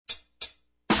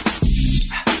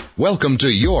Welcome to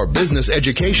your business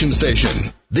education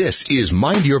station. This is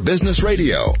Mind Your Business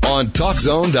Radio on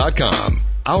TalkZone.com.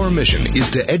 Our mission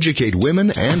is to educate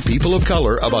women and people of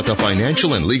color about the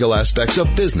financial and legal aspects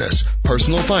of business,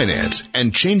 personal finance,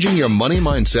 and changing your money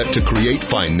mindset to create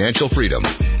financial freedom.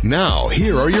 Now,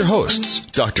 here are your hosts,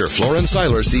 Dr. Florence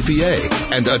Seiler,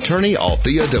 CPA, and attorney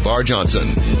Althea DeVar Johnson.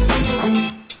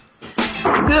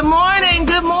 Good morning.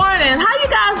 Good morning. How you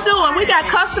guys doing? We got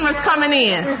customers coming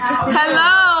in.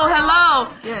 Hello.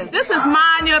 This is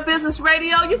Mind Your Business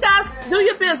Radio. You guys do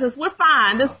your business. We're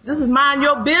fine. This is Mind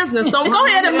Your Business. So go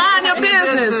ahead and mind your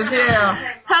business.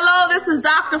 Hello, this is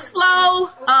Dr. Flo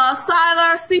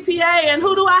Seiler, CPA. And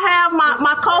who do I have?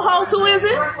 My co-host, who is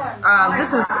it?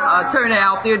 This is attorney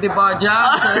Althea DeVar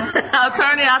Johnson.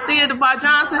 Attorney Althea DeVar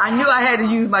Johnson. I knew I had to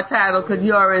use my title because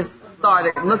you already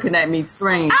started looking at me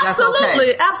strange. Absolutely. That's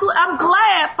okay. Absolutely. I'm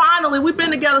glad finally we've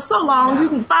been together so long. You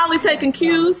can finally taking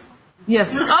cues.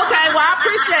 Yes. Okay, well, I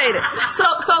appreciate it. So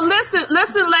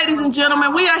listen, ladies and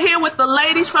gentlemen, we are here with the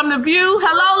ladies from The View.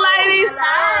 Hello, ladies.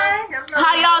 Hi.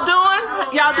 How y'all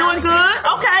doing? Y'all doing good?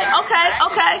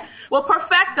 Okay. Well,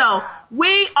 perfecto.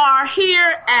 We are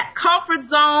here at Komfort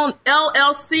Zone,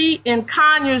 LLC in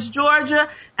Conyers, Georgia,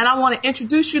 and I want to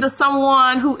introduce you to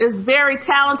someone who is very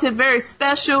talented, very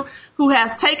special, who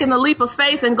has taken the leap of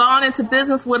faith and gone into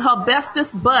business with her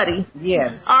bestest buddy.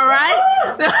 Yes. All right?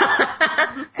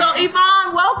 So,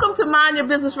 Yvonne, welcome to Mind Your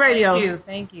Business Radio.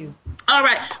 Thank you. All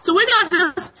right. So we're going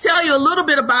to just tell you a little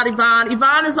bit about Yvonne.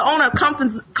 Yvonne is the owner of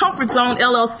Komfort Zone,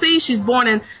 LLC. She's born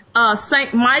in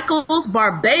St. Michael's,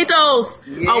 Barbados.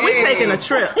 Yeah. Oh, we're taking a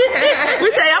trip.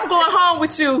 I'm going home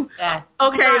with you. Yeah.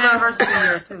 Okay. Anniversary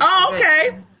year too. Oh,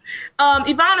 okay.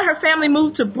 Yvonne and her family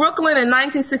moved to Brooklyn in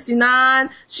 1969.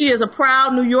 She is a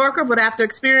proud New Yorker, but after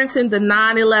experiencing the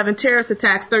 9/11 terrorist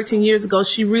attacks 13 years ago,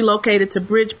 she relocated to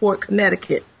Bridgeport,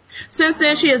 Connecticut. Since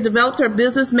then, she has developed her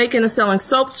business making and selling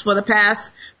soaps for the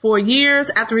past 4 years.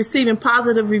 After receiving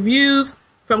positive reviews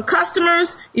from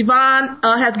customers, Yvonne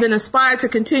has been inspired to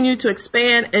continue to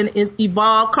expand and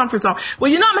evolve Komfort Zone.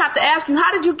 Well, I'm going to have to ask you,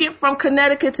 how did you get from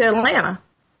Connecticut to Atlanta?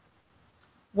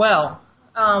 Well,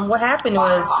 what happened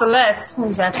was Celeste,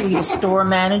 who's actually the store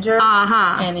manager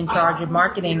and in charge of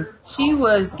marketing, she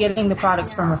was getting the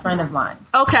products from a friend of mine.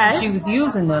 Okay. And she was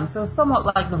using them, so somewhat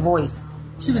like The Voice.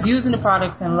 She was using the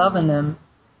products and loving them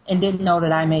and didn't know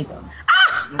that I made them.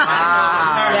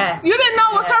 Yeah. You didn't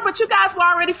know it was her, but you guys were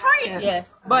already friends. Yes,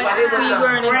 but we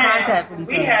weren't in contact with each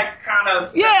other. We had kind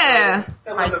of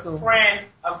So it was a friend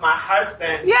of my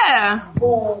husband.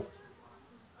 Who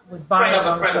was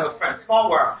buying friend of a friend.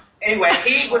 Small world. Anyway,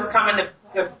 he was coming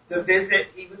to visit.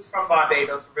 He was from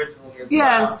Barbados originally as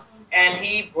well. And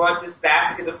he brought this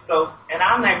basket of soaps, and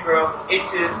I'm that girl, itches,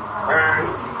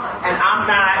 burns, and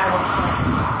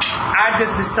I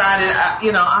just decided,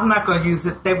 I'm not going to use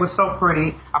it. They were so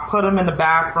pretty. I put them in the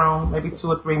bathroom maybe 2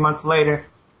 or 3 months later.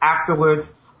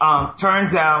 Afterwards,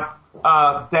 turns out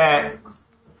that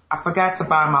I forgot to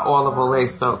buy my olive oil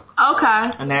soap.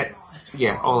 Okay. And that's,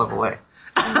 olive oil.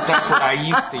 That's what I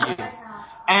used to use.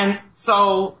 And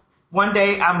so one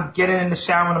day I'm getting in the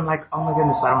shower, and I'm like, oh, my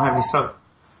goodness, I don't have any soap.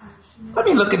 Let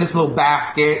me look at this little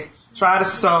basket, try the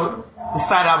soap,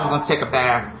 decided I was going to take a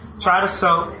bath, try the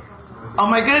soap. Oh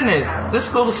my goodness,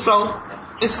 this little soap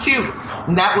is cute.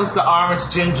 And that was the orange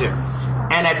ginger.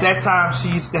 And at that time, she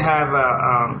used to have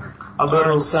a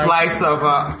little slice of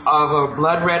a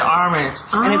blood red orange.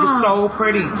 And it was so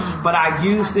pretty. But I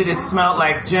used it, it smelled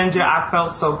like ginger. I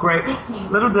felt so great.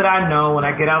 Little did I know, when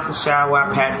I get out the shower,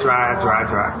 I pat dry.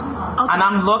 And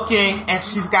I'm looking, and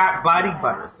she's got body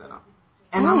butters in them.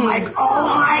 And I'm like,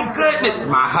 oh my goodness.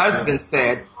 My husband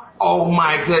said, oh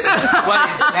my goodness, what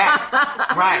is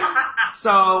that? Right.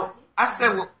 So I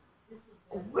said,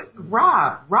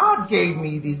 well, Rob gave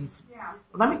me these.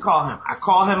 Let me call him. I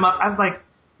call him up. I was like,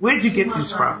 where'd you get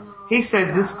these from? He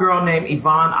said, this girl named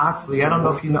Yvonne Oxley. I don't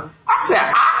know if you know. I said,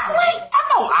 Oxley?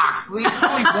 I know Oxley. There's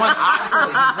only one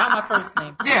Oxley. Not my first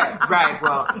name. Yeah, right.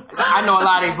 Well, I know a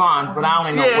lot of Yvonne, but I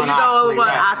only know one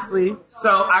Oxley. Oxley. So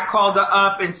I called her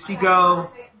up, and she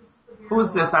goes,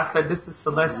 who's this? I said, this is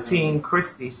Celestine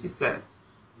Christie. She said,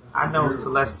 I know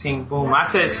Celestine Boom. I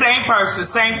said, same person.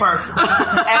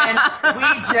 And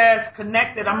we just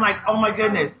connected. I'm like, oh my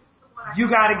goodness, you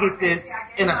got to get this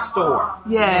in a store.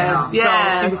 Yes.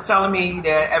 So she was telling me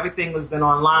that everything has been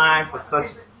online for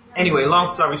such. Anyway, long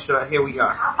story short, here we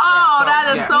are. Oh,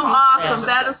 that is so awesome.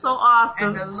 That is so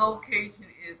awesome. And the location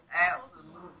is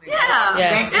absolutely.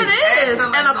 It is.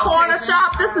 And a corner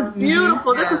shop. This is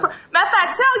beautiful. This is. Matter of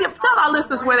fact, tell our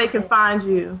listeners where they can find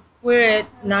you. We're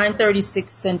at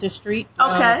 936 Center Street.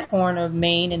 Okay. Corner of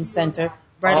Main and Center.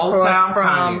 Right Old across Town from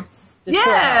Conyers.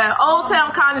 Yeah, Old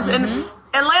Town Conyers. And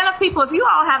Atlanta people, if you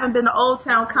all haven't been to Old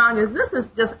Town Conyers, this is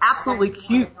just absolutely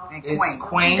cute. It's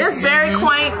quaint. It's very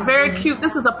quaint, very cute.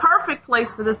 This is a perfect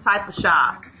place for this type of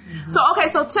shop.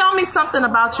 So tell me something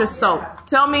about your soap.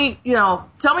 Tell me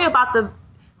about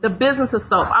the business of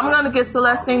soap. I'm going to get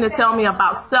Celestine to tell me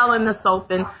about selling the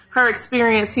soap and her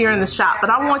experience here in the shop. But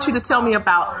I want you to tell me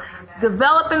about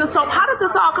developing the soap. How did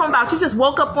this all come about? You just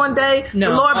woke up one day, the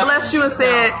Lord blessed you and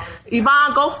said,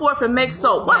 Yvonne, go forth and make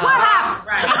soap. What happened?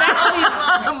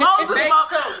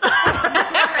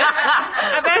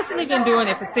 I've actually been doing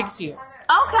it for 6 years.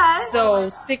 Okay. So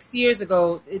 6 years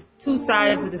ago, two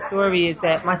sides of the story is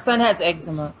that my son has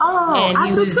eczema. And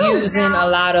he was using a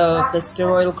lot of the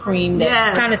steroidal cream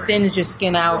that kind of thins your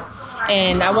skin out.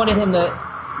 And I wanted him to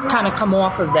kind of come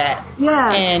off of that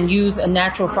and use a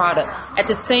natural product. At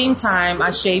the same time,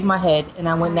 I shaved my head and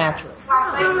I went natural.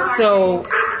 So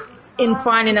in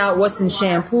finding out what's in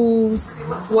shampoos,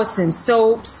 what's in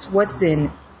soaps, what's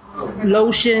in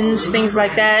lotions, things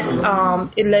like that,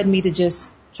 it led me to just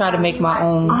try to make my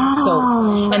own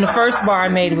soap. And the first bar I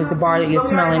made was the bar that you're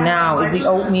smelling now, is the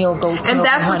oatmeal goat's milk and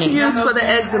that's what you use for the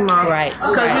eczema, right?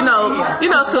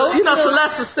 Because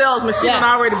Celeste's salesman, she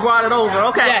already brought it over.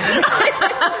 Okay.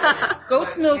 Yes.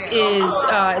 Goat's milk is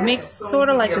it makes sort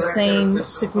of like the same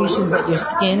secretions that your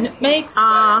skin makes.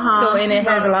 So and it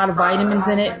has a lot of vitamins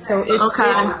in it. So it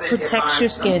protects your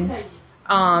skin.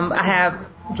 I have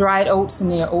dried oats in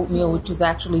there, oatmeal, which is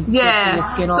actually good for your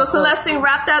skin. So Celestine,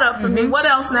 wrap that up for me. What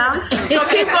else now? So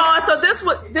keep going. So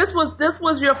this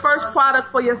was your first product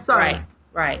for your son.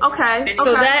 Right. Okay.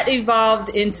 So that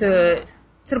evolved to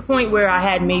the point where I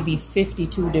had maybe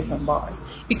 52 different bars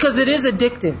because it is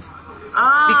addictive.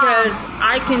 Because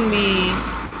I can be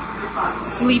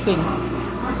sleeping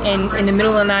and in the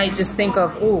middle of the night just think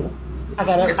of, I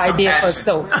got an idea for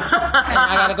soap. And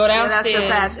I got to go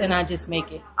downstairs and I just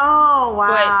make it. Oh,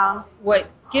 wow. But what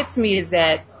gets me is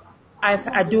that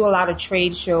I do a lot of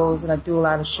trade shows and I do a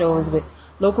lot of shows with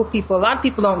local people. A lot of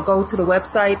people don't go to the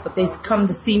website, but they come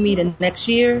to see me the next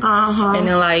year. And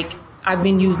they're like, I've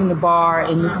been using the bar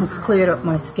and this has cleared up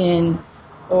my skin.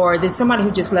 Or there's somebody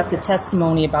who just left a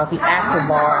testimony about the Aqua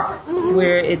bar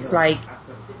where it's like,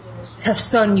 her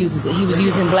son uses it. He was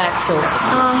using black soap.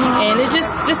 And it's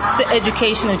just the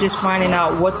education of just finding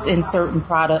out what's in certain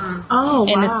products.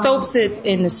 And the soaps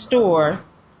in the store,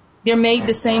 they're made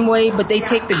the same way, but they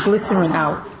take the glycerin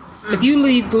out. If you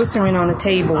leave glycerin on the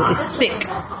table, it's thick.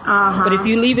 But if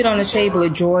you leave it on the table,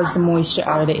 it draws the moisture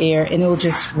out of the air, and it'll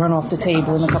just run off the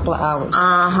table in a couple of hours.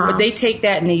 But they take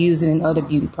that and they use it in other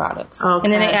beauty products.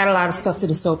 And then they add a lot of stuff to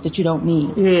the soap that you don't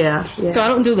need. So I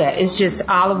don't do that. It's just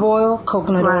olive oil,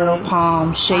 coconut oil,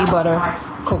 palm, shea butter,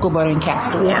 cocoa butter, and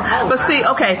castor oil. But see,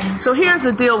 so here's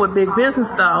the deal with big business,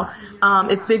 though.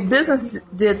 If big business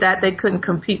did that, they couldn't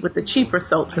compete with the cheaper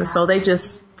soaps, and so they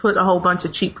just put a whole bunch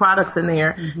of cheap products in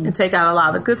there and take out a lot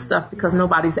of the good stuff because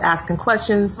nobody's asking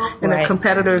questions and the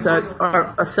competitors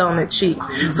are selling it cheap.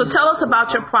 So tell us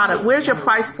about your product. Where's your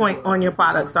price point on your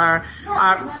products? Are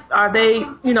they,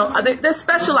 they're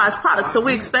specialized products, so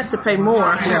we expect to pay more.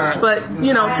 But,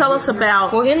 tell us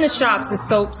about. Well, in the shops, the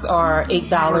soaps are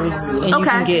 $8 and you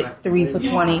can get 3 for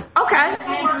 $20.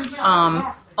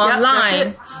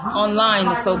 Online,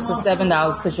 the soaps are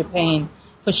 $7 because you're paying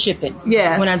for shipping.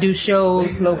 When I do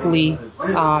shows locally, they're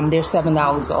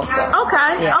 $7 also.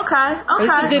 Okay.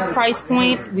 It's a good price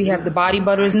point. We have the body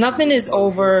butters. Nothing is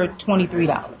over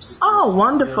 $23. Oh,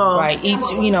 wonderful. Right. Each,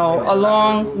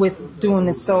 along with doing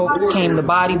the soaps came the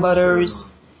body butters,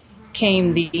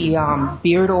 came the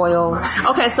beard oils.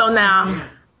 Okay, so now,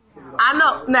 I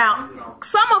know,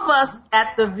 some of us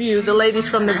at The View, the ladies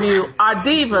from The View, are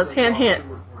divas, hint, hint.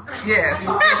 Yes.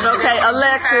 Okay,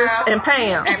 Alexis and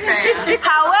Pam.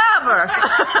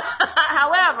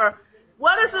 However,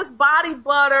 what is this body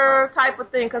butter type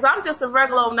of thing? Because I'm just a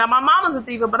regular old, now my mama's a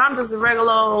diva, but I'm just a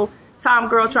regular old time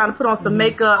girl trying to put on some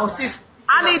makeup. She's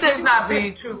not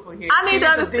being truthful here. I need to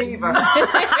understand.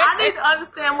 I need to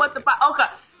understand what the, okay.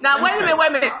 Now, wait a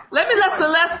minute. Let me let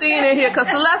Celestine in here, because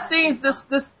Celestine's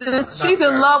she's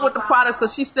in love with the product, so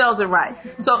she sells it right.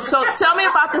 So tell me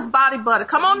about this body butter.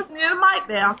 Come on near the mic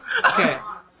now. Okay,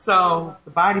 so the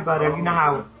body butter, you know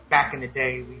how back in the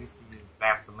day we used to use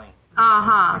Vaseline.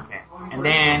 Okay, and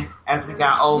then as we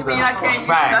got older, you mean I can't use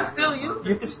it? I still use it?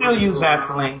 You can still use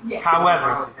Vaseline.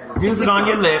 However, use it on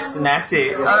your lips and that's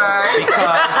it. All right.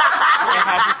 Because it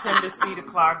has a tendency to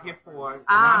clog your pores.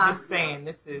 And I'm just saying,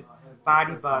 this is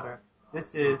body butter.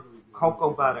 This is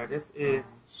cocoa butter. This is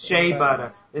shea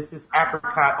butter. This is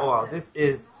apricot oil. This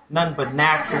is none but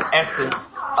natural essence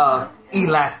of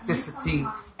elasticity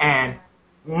and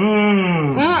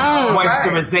moisture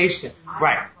moisturization.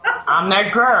 Right. I'm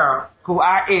that girl who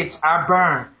I itch, I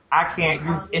burn. I can't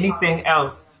use anything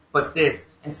else but this.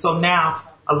 And so now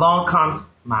along comes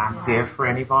my dear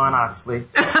friend Yvonne Oxley,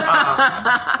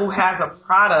 who has a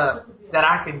product that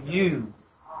I can use,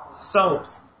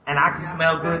 soaps, and I can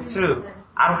smell good too.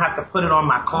 I don't have to put it on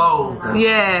my clothes and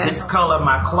discolor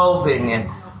my clothing, and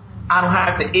I don't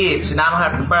have to itch, and I don't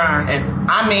have to burn. And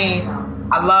I mean,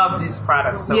 I love these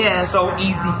products, so it's so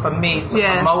easy for me to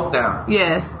promote them.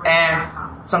 Yes.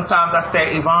 And sometimes I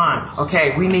say, Yvonne,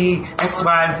 okay, we need X,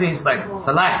 Y, and Z. She's like,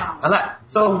 Celeste.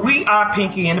 So we are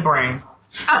Pinky in the brain.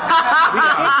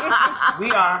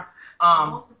 We are.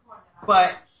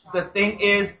 But the thing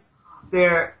is,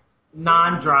 they're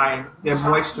non-drying, they're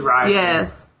moisturizing.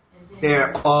 Yes.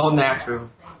 They're all natural.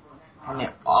 And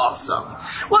they're awesome.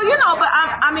 Well, you know, but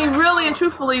I mean, really and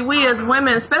truthfully, we as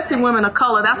women, especially women of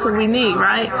color, that's what we need,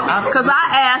 right? Because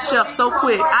I ash up so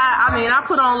quick. I mean, I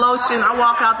put on lotion, I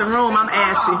walk out the room, I'm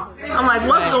ashy. I'm like,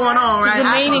 what's going on, right? The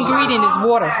main ingredient is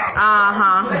water.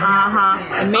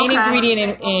 The main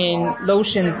ingredient in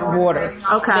lotion is water.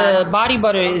 Okay. The body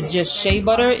butter is just shea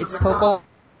butter. It's cocoa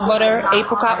butter,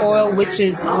 apricot oil, which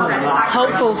is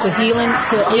helpful to healing,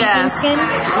 to aging skin.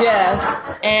 Yes.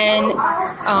 And,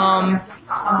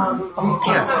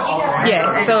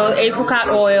 so apricot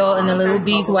oil and a little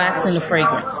beeswax and the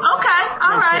fragrance. Okay,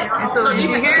 all right. And so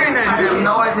you're hearing the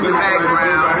noise in the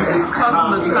background, these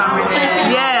customers coming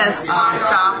in,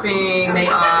 shopping,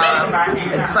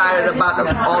 excited about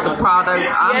all the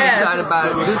products. I'm excited about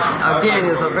it. This, again,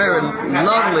 is a very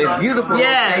lovely, beautiful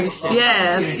location.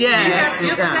 Yes.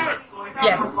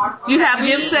 You have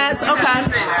gift sets? Okay.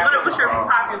 What's your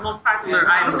most popular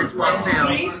item that you all sell?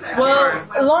 Well,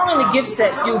 along in the gift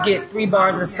sets, you'll get 3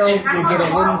 bars of soap. You'll get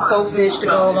a wooden soap dish to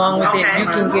go along with it. You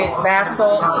can get bath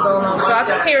salts to go along. So I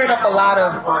can paired up a lot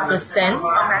of the scents.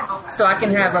 So I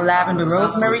can have a lavender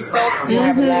rosemary soap. You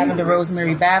have a lavender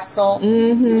rosemary bath salt,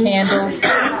 candle.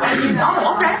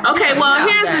 Okay, well,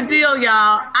 here's the deal,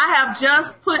 y'all. I have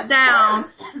just put down,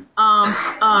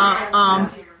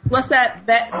 what's that?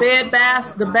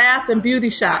 The Bath and Beauty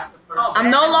Shop. I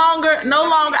am no longer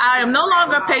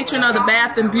a patron of the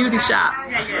Bath and Beauty Shop.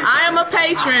 I am a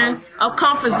patron of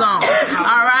Komfort Zone.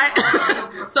 All right.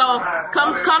 So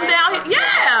come down here.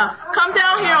 Yeah, come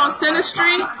down here on Center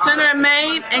Street, Center and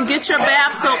Main, and get your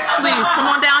bath soaps, please. Come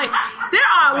on down here. There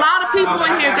are a lot of people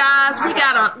in here, guys. We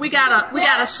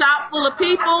got a shop full of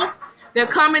people. They're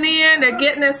coming in. They're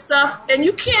getting their stuff, and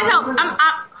you can't help.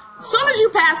 As soon as you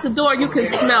pass the door, you can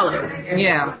smell it.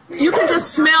 Yeah. You can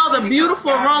just smell the beautiful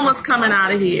aromas coming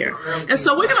out of here. And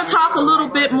so we're going to talk a little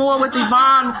bit more with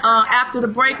Yvonne after the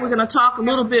break. We're going to talk a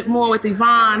little bit more with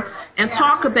Yvonne and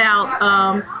talk about,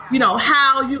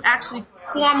 how you actually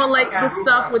formulate this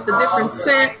stuff with the different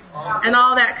scents and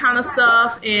all that kind of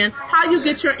stuff, and how you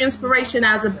get your inspiration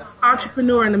as an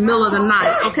entrepreneur in the middle of the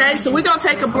night. Okay, so we're going to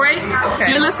take a break.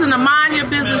 You're listening to Mind Your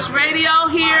Business Radio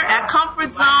here at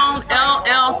Komfort Zone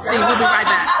LLC. We'll be right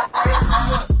back.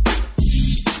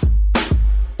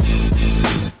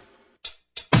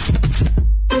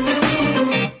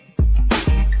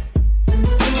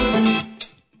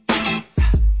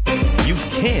 You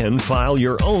can file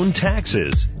your own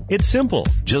taxes. It's simple.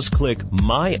 Just click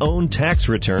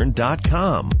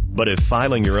myowntaxreturn.com. But if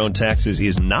filing your own taxes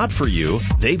is not for you,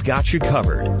 they've got you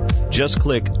covered. Just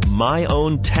click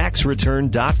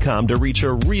myowntaxreturn.com to reach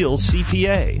a real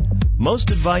CPA.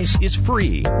 Most advice is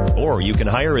free, or you can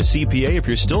hire a CPA if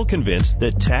you're still convinced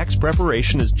that tax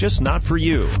preparation is just not for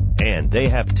you. And they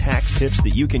have tax tips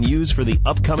that you can use for the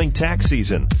upcoming tax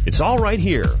season. It's all right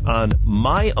here on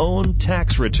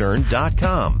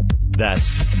myowntaxreturn.com. That's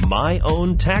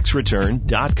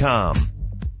myowntaxreturn.com.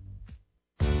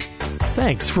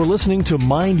 Thanks for listening to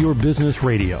Mind Your Business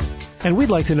Radio. And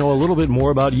we'd like to know a little bit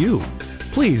more about you.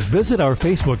 Please visit our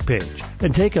Facebook page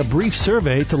and take a brief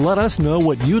survey to let us know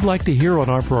what you'd like to hear on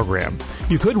our program.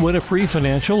 You could win a free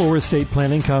financial or estate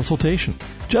planning consultation.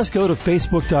 Just go to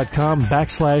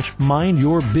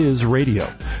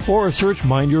facebook.com/MindYourBizRadio or search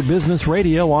Mind Your Business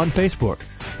Radio on Facebook.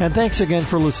 And thanks again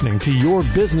for listening to your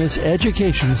business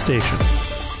education station.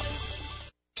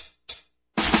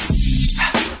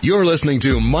 You're listening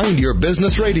to Mind Your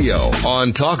Business Radio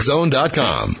on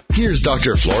TalkZone.com. Here's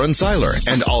Dr. Florence Seiler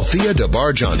and Althea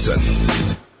DeBar Johnson.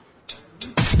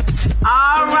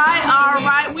 All right.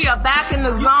 We are back in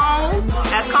the zone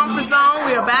at Komfort Zone.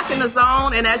 We are back in the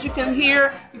zone, and as you can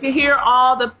hear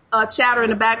all the chatter in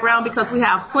the background because we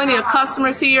have plenty of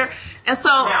customers here. And so,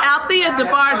 Althea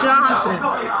DeBar Johnson.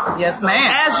 Yes,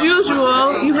 ma'am. As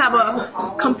usual, you have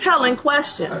a compelling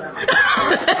question.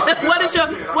 What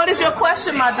is your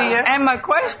question, my dear? And my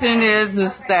question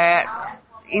is that,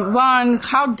 Yvonne,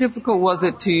 how difficult was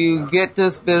it to get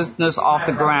this business off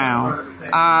the ground,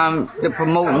 the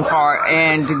promoting part,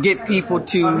 and to get people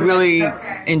to really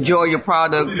enjoy your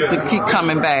products, to keep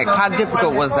coming back? How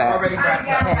difficult was that?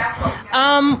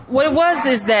 What it was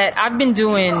is that I've been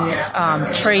doing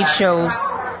trade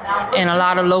shows and a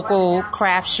lot of local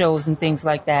craft shows and things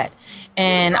like that.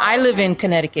 And I live in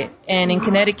Connecticut. And in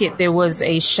Connecticut, there was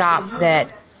a shop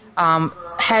that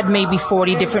had maybe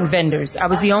 40 different vendors. I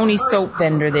was the only soap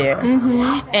vendor there.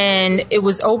 Mm-hmm. And it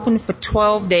was open for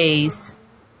 12 days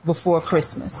before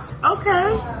Christmas.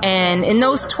 Okay. And in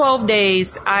those 12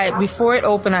 days, before it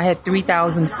opened, I had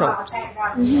 3,000 soaps.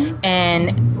 Mm-hmm.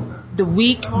 And the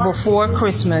week before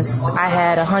Christmas, I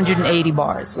had 180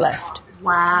 bars left.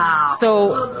 Wow.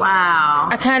 So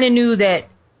I kind of knew that,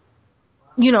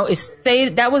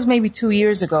 that was maybe 2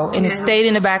 years ago, and it stayed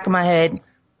in the back of my head.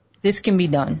 This can be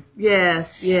done.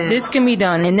 Yes. This can be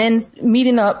done. And then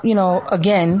meeting up,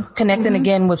 again, connecting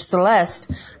again with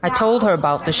Celeste, I told her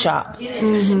about the shop.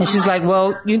 Mm-hmm. And she's like,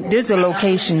 well, there's a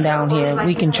location down here.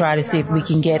 We can try to see if we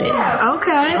can get it.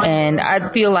 Okay. And I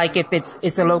feel like if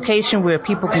it's a location where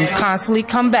people can constantly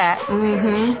come back, they're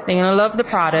going to love the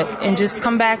product and just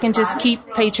come back and just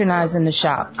keep patronizing the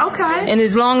shop. Okay. And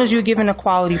as long as you're giving a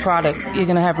quality product, you're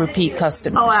going to have repeat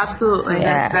customers. Oh, absolutely.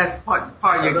 Yeah. That's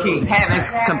part of your key.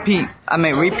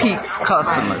 Repeat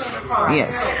customers.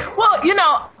 Yes. Well,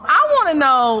 I want to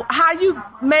know how you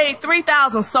made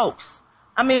 3,000 soaps.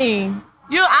 I mean,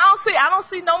 I don't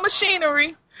see no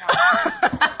machinery.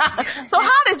 So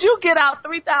how did you get out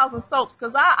 3,000 soaps?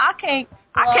 Because I can't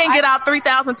get out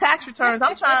 3,000 tax returns.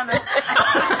 I'm trying to.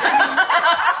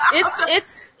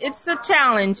 It's a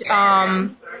challenge.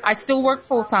 I still work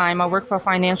full time. I work for a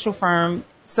financial firm,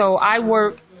 so I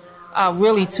work.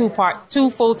 Really two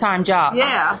full-time jobs.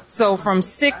 Yeah. So from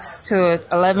 6 to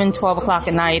 11, 12 o'clock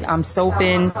at night, I'm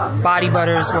soaping, body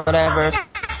butters, whatever.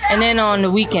 And then on the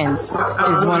weekends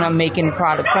is when I'm making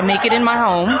products. I make it in my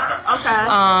home.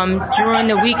 Okay. During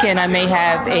the weekend, I may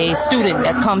have a student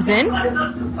that comes in,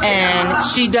 and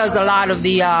she does a lot of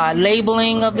the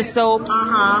labeling of the soaps,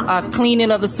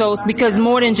 cleaning of the soaps, because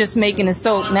more than just making a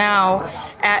soap now,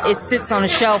 it sits on a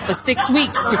shelf for 6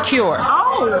 weeks to cure.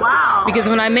 Oh, wow. Because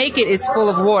when I make it, it's full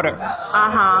of water.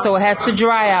 So it has to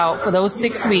dry out for those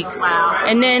 6 weeks. Wow.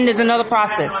 And then there's another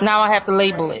process. Now I have to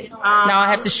label it. Now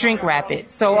I have to shrink wrap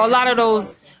it. So a lot of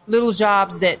those little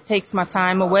jobs that takes my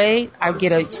time away, I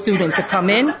get a student to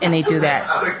come in and they do that.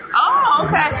 Oh,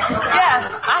 okay.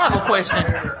 Yes. I have a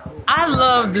question. I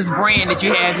love this brand that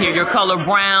you have here, your color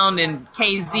brown and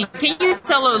KZ. Can you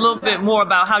tell a little bit more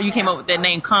about how you came up with that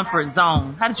name, Komfort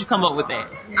Zone? How did you come up with that?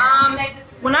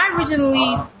 When I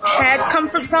originally had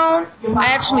Komfort Zone, I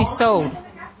actually sewed.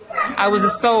 I was a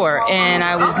sewer, and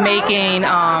I was making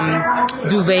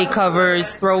duvet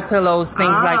covers, throw pillows,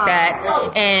 things like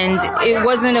that. And it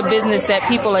wasn't a business that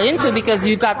people are into because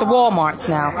you've got the Walmarts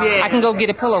now. Yeah. I can go get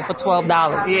a pillow for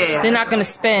 $12. Yeah. They're not going to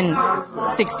spend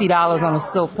 $60 on a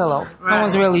silk pillow. Right. No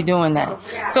one's really doing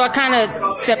that. So I kind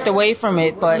of stepped away from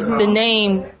it, but the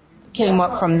name came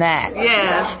up from that.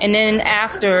 Yes. And then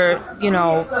after,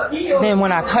 then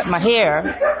when I cut my hair,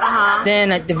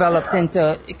 then it developed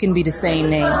into, it can be the same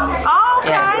name. Oh,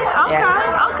 okay.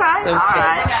 Okay. So it's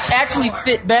it actually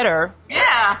fit better.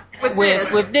 Yeah.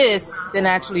 With this than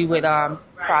actually with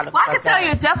products. Well, I can tell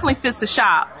you it definitely fits the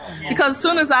shop, because as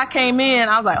soon as I came in,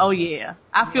 I was like, oh yeah,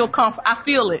 I feel I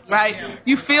feel it, right?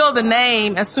 You feel the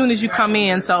name as soon as you come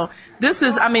in. So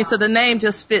so the name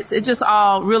just fits. It just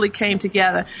all really came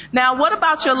together. Now, what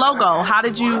about your logo? How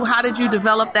did you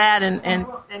develop that and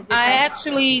I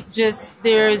actually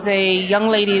there's a young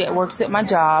lady that works at my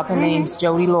job. Her name's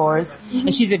Jody Lors,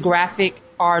 and she's a graphic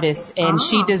artist, and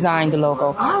she designed the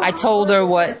logo. I told her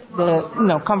what the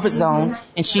Komfort Zone,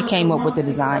 and she came up with the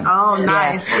design. Oh,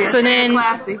 nice. Yeah. Yeah. So then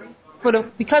classy.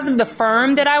 Because of the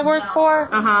firm that I work for,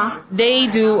 they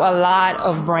do a lot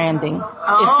of branding.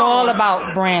 Oh. It's all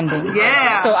about branding.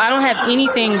 Yeah. So I don't have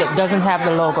anything that doesn't have the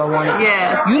logo on it.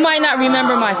 Yes. You might not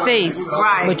remember my face,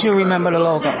 but you'll remember the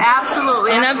logo.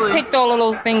 Absolutely. And I've picked all of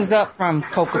those things up from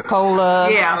Coca-Cola.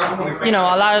 Yeah. A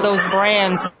lot of those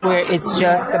brands where it's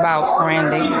just about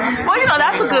branding. Well,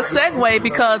 that's a good segue,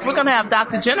 because we're going to have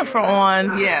Dr. Jennifer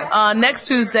on next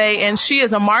Tuesday, and she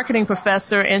is a marketing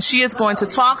professor, and she is going to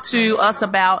talk to us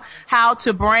about how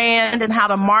to brand and how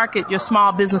to market your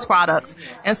small business products.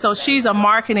 And so she's a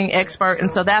marketing expert,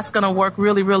 and so that's going to work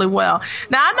really, really well.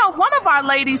 Now, I know one of our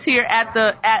ladies here at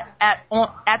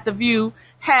the View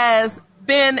has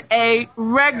been a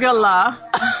regular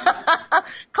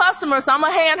customer, so I'm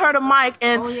going to hand her the mic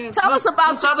and tell us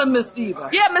about... This other Miss Diva.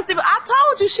 Yeah, Miss Diva. I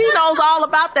told you she knows all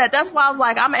about that. That's why I was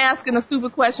like, I'm asking a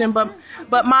stupid question, but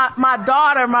my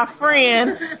daughter, my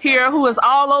friend here, who is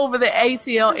all over the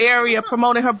ATL area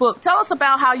promoting her book, tell us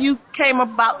about how you came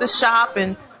about the shop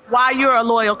and why you're a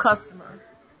loyal customer.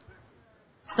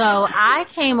 So I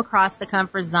came across the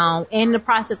Komfort Zone in the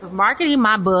process of marketing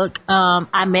my book.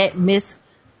 I met Miss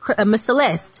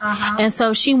Celeste. And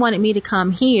so she wanted me to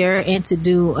come here and to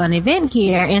do an event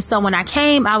here. And so when I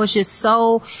came, I was just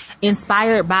so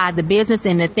inspired by the business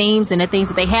and the themes and the things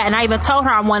that they had. And I even told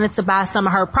her I wanted to buy some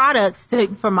of her products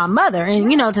for my mother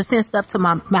and, to send stuff to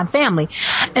my family.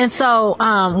 And so,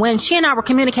 when she and I were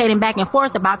communicating back and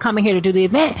forth about coming here to do the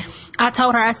event, I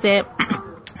told her, I said,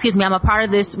 excuse me, I'm a part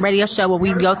of this radio show where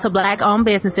we go to black-owned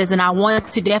businesses, and I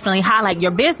want to definitely highlight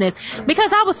your business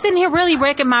because I was sitting here really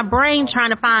wrecking my brain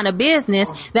trying to find a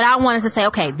business that I wanted to say,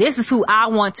 okay, this is who I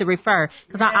want to refer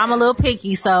because I'm a little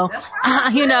picky. So, I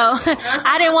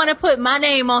didn't want to put my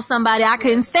name on somebody I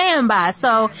couldn't stand by.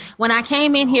 So when I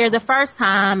came in here the first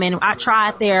time and I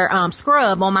tried their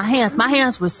scrub on my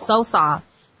hands were so soft.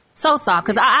 So soft,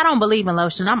 because I don't believe in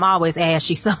lotion. I'm always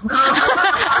ashy, so.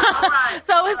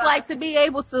 So it's like to be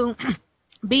able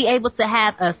to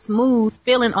have a smooth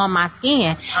feeling on my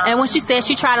skin. And when she said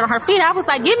she tried it on her feet, I was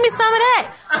like, give me some of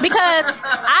that because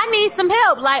I need some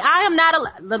help. Like, I am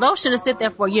not the lotion to sit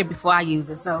there for a year before I use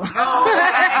it, so. Okay.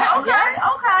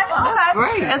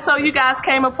 Great. And so you guys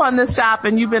came upon this shop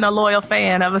and you've been a loyal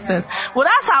fan ever since. Well,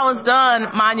 that's how it's done,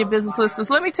 Mind Your Business listeners.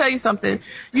 Let me tell you something.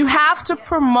 You have to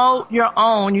promote your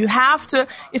own. You have to,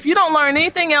 if you don't learn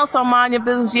anything else on Mind Your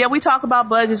Business, we talk about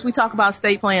budgets, we talk about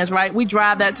estate plans, right? We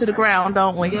drive that to the ground,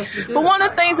 don't we? Yes, we do. But one of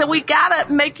the things that we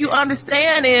gotta make you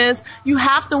understand is we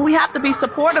have to be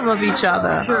supportive of each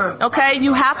other. Sure. Okay?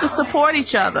 You have to support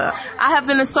each other. I have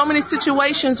been in so many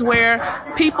situations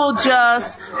where people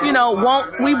just,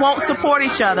 won't support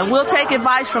each other. We'll take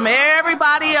advice from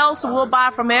everybody else, we'll buy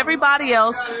from everybody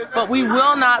else, but we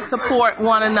will not support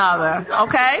one another.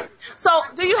 Okay? So,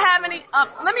 do you have any,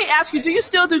 let me ask you, do you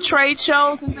still do trade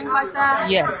shows and things like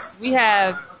that? Yes, we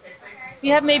have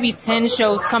maybe 10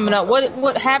 shows coming up.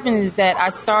 What happened is that I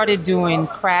started doing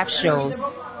craft shows,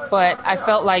 but I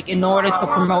felt like in order to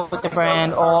promote the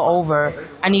brand all over,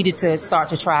 I needed to start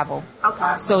to travel.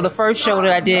 Okay. So the first show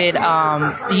that I did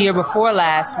the year before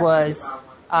last was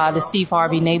the Steve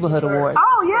Harvey Neighborhood Awards.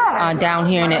 Oh, yeah. Down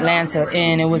here in Atlanta,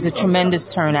 and it was a tremendous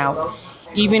turnout.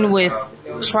 Even with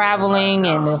traveling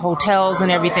and the hotels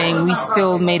and everything, we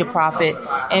still made a profit,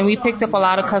 and we picked up a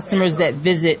lot of customers that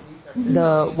visit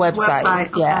the website.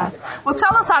 Okay. Yeah. Well,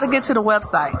 tell us how to get to the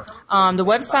website. The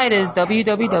website is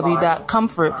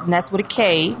www.comfort, and that's with a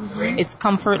K. It's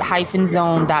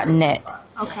comfort-zone.net.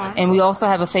 Okay. And we also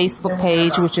have a Facebook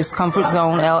page, which is Komfort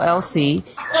Zone LLC,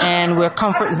 and we're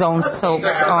Komfort Zone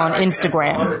Soaps on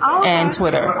Instagram and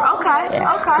Twitter. Okay.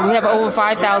 Yeah. Okay. So we have over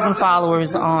 5,000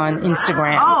 followers on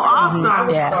Instagram. Oh, awesome.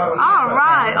 Yeah. All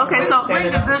right. Okay. So when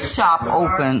did this shop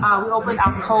open? We opened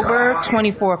October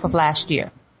 24th of last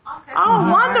year.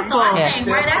 Oh, wonderful. Yeah.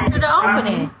 Right after the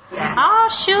opening. Oh,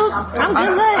 shoot. I'm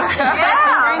good luck.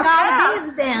 Yeah. Bring all the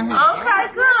business down here. Okay,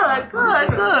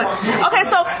 good. Okay,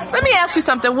 so let me ask you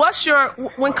something.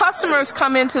 When customers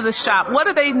come into the shop, what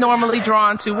are they normally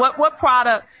drawn to? What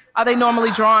product are they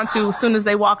normally drawn to as soon as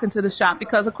they walk into the shop?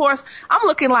 Because, of course, I'm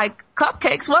looking like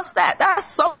cupcakes. What's that? That's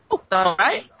soap, though,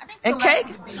 right? I think and cake?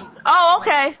 Oh,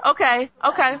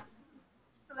 okay.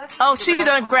 Oh, she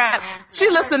done grabbed. She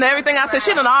listened to everything I said.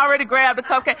 She done already grabbed the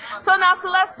cupcake. So now,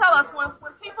 Celeste, tell us when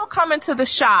people come into the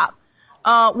shop,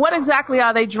 what exactly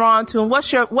are they drawn to, and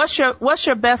what's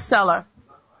your best seller?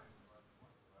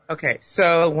 Okay,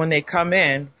 so when they come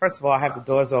in, first of all, I have the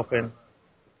doors open.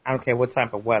 I don't care what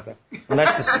type of weather,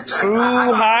 unless it's too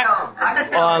hot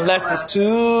or unless it's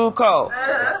too cold.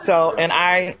 So, and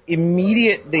I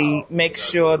immediately make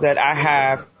sure that I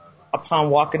have, upon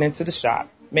walking into the shop,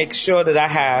 make sure that I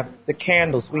have the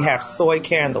candles. We have soy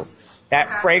candles.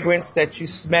 That fragrance that you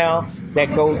smell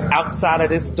that goes outside of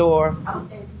this door,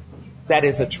 that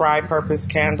is a tri-purpose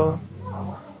candle,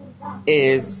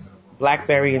 is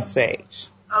blackberry and sage.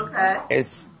 Okay.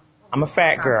 I'm a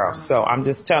fat girl, so I'm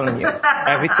just telling you.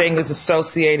 Everything is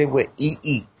associated with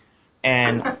EE.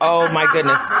 And, oh my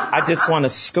goodness, I just want to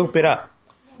scoop it up.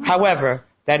 However,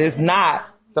 that is not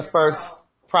the first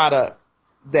product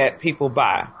that people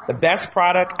buy. The best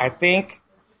product, I think,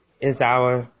 is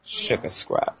our sugar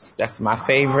scrubs. That's my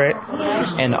favorite.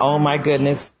 And oh my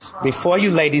goodness, before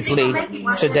you ladies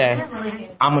leave today,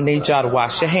 I'm going to need y'all to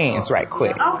wash your hands right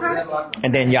quick. Okay.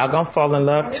 And then y'all going to fall in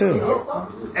love too.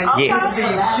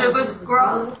 Yes. Sugar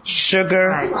scrub?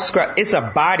 Sugar scrub. It's a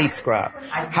body scrub.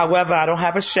 However, I don't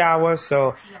have a shower,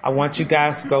 so I want you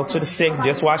guys to go to the sink,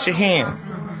 just wash your hands.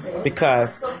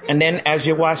 And then as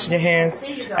you're washing your hands,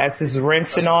 as it's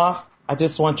rinsing off, I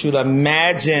just want you to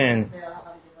imagine,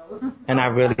 and I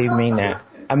really mean that,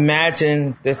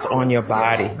 imagine this on your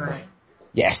body.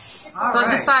 Yes. So I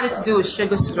decided to do a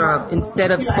sugar scrub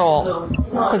instead of salt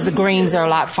because the grains are a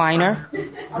lot finer.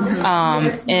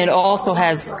 And it also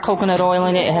has coconut oil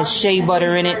in it. It has shea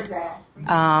butter in it.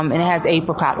 And it has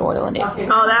apricot oil in it.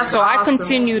 Oh, that's so awesome. I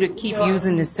continue to keep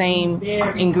using the same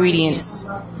ingredients.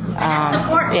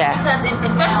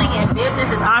 Because especially in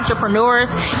business as entrepreneurs,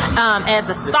 as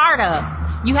a startup,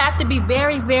 you have to be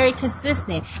very, very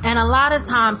consistent. And a lot of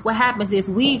times what happens is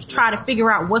we try to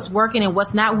figure out what's working and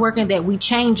what's not working, that we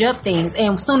change up things.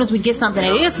 And as soon as we get something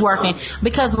that is working,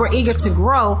 because we're eager to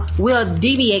grow, we'll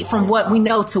deviate from what we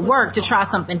know to work to try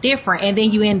something different. And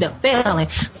then you end up failing.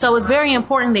 So it's very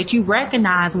important that you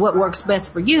recognize what works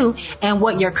best for you and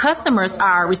what your customers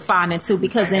are responding to,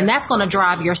 because then that's going to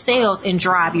drive your sales and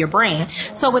drive your brand.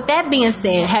 So with that being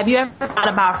said, have you ever thought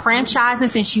about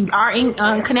franchising since you are in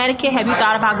Connecticut? Have you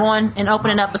thought about going and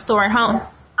opening up a store at home?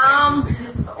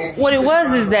 What it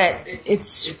was is that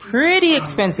it's pretty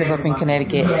expensive up in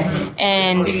Connecticut.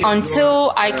 And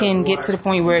until I can get to the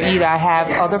point where either I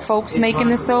have other folks making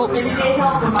the soaps, or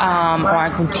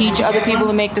I can teach other people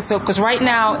to make the soap, because right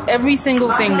now, every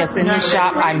single thing that's in this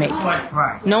shop, I make.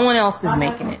 No one else is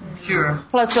making it. Sure.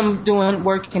 Plus, I'm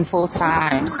working full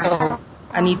time, so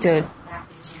I need to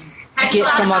get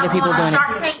some other people doing it.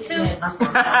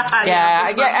 Yeah,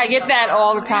 I get that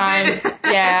all the time.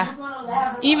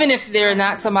 Yeah. Even if they're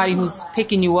not somebody who's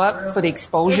picking you up for the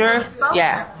exposure.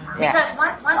 Yeah. Because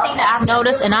one thing that I've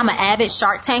noticed, and I'm an avid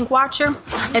Shark Tank watcher,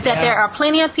 is that there are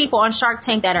plenty of people on Shark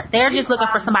Tank they're just looking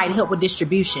for somebody to help with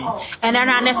distribution. And they're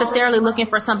not necessarily looking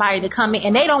for somebody to come in,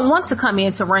 and they don't want to come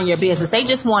in to run your business. They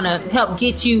just want to help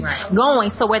get you going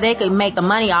so where they can make the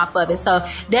money off of it. So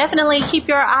definitely keep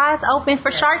your eyes open for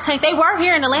Shark Tank. They were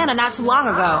here in Atlanta not too long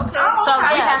ago. So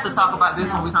we have to talk about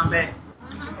this when we come back.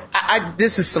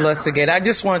 This is Celeste again. I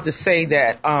just wanted to say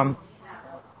that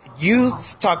you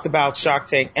talked about Shark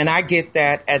Tank, and I get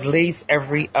that at least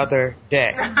every other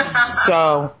day.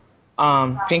 So,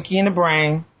 Pinky and the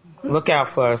Brain, look out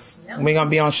for us. We're going to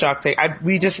be on Shark Tank.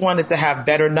 We just wanted to have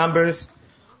better numbers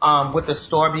with the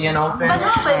store being open.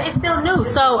 But it's still new.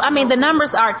 So, I mean, the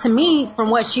numbers are, to me, from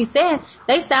what she said,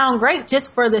 they sound great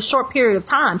just for the short period of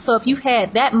time. So if you've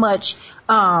had that much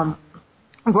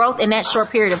growth in that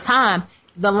short period of time,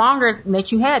 the longer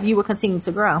that you have, you will continue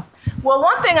to grow. Well,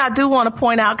 one thing I do want to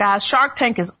point out, guys, Shark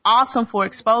Tank is awesome for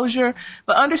exposure,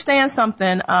 but understand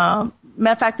something. Matter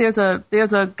of fact, there's a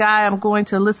guy I'm going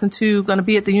to listen to, going to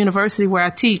be at the university where I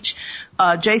teach,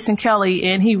 Jason Kelly,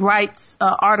 and he writes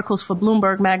articles for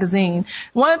Bloomberg magazine.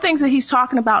 One of the things that he's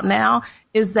talking about now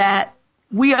is that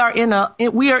we are in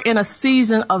a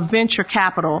season of venture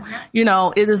capital. You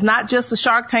know, it is not just the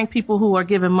Shark Tank people who are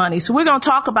giving money. So we're going to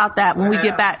talk about that when we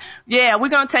get back. Yeah, we're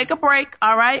going to take a break.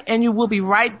 All right. And you will be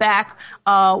right back,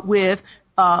 with,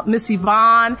 Miss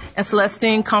Yvonne and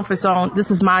Celestine Komfort Zone.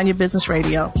 This is Mind Your Business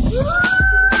Radio.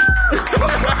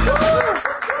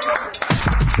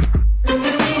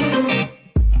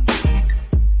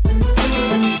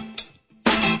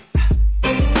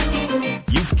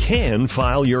 Can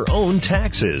file your own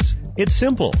taxes. It's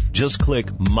simple. Just click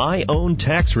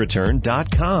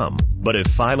myowntaxreturn.com. But if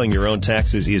filing your own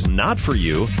taxes is not for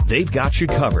you, they've got you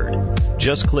covered.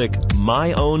 Just click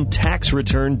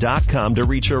myowntaxreturn.com to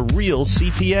reach a real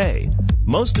CPA.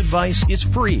 Most advice is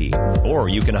free, or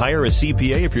you can hire a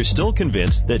CPA if you're still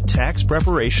convinced that tax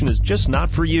preparation is just not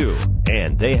for you.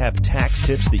 And they have tax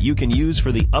tips that you can use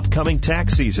for the upcoming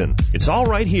tax season. It's all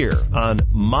right here on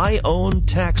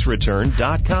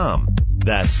myowntaxreturn.com.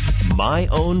 That's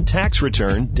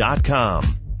myowntaxreturn.com.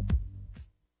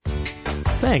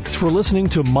 Thanks for listening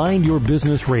to Mind Your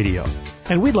Business Radio.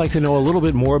 And we'd like to know a little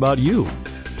bit more about you.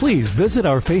 Please visit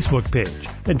our Facebook page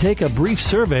and take a brief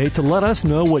survey to let us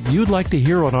know what you'd like to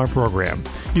hear on our program.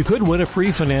 You could win a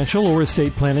free financial or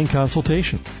estate planning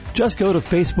consultation. Just go to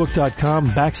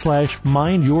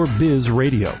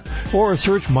facebook.com/MindYourBizRadio or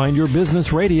search Mind Your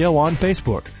Business Radio on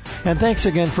Facebook. And thanks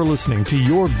again for listening to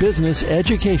your business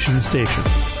education station.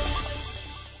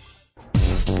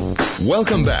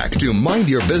 Welcome back to Mind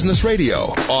Your Business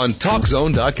Radio on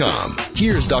TalkZone.com.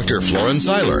 Here's Dr. Florence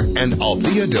Seiler and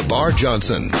Althea DeBar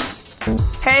Johnson.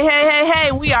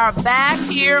 Hey, we are back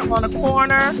here on the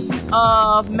corner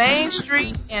of Main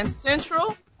Street and Center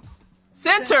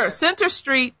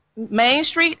Street, Main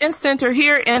Street and Center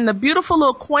here in the beautiful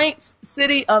little quaint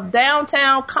city of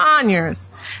downtown Conyers.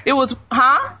 It was,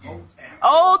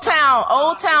 Old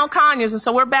Town Conyers. And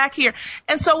so we're back here.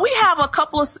 And so we have a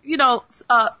couple of,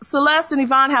 Celeste and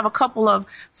Yvonne have a couple of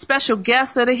special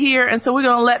guests that are here. And so we're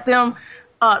going to let them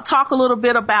talk a little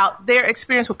bit about their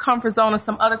experience with Komfort Zone and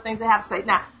some other things they have to say.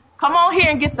 Now, come on here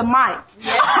and get the mic.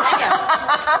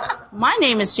 My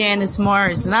name is Janice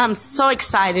Morris, and I'm so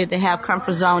excited to have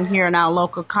Komfort Zone here in our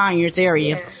local Conyers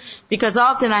area, because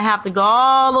often I have to go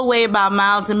all the way about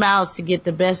miles and miles to get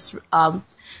the best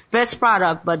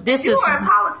product. But this you is. You are in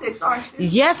politics, aren't you?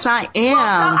 Yes, I am. Well,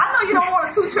 I know you don't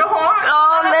want to toot your horn.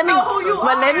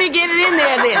 Oh, let me get it in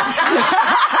there then.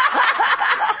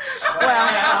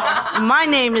 Well, my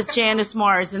name is Janice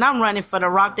Morris, and I'm running for the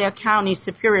Rockdale County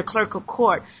Superior Clerk of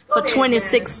Court for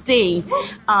 2016.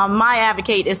 My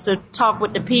advocate is to talk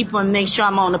with the people and make sure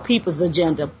I'm on the people's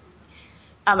agenda.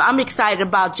 I'm excited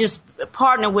about just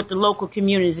partnering with the local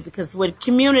communities, because with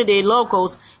community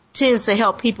locals tends to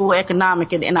help people who are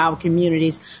economic in our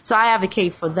communities. So I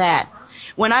advocate for that.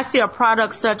 When I see a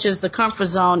product such as the Komfort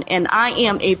Zone, and I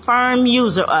am a firm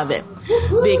user of it,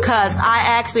 because I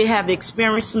actually have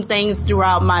experienced some things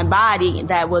throughout my body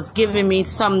that was giving me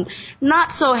some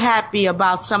not so happy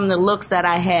about some of the looks that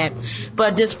I had.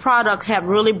 But this product have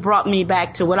really brought me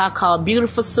back to what I call a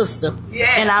beautiful sister.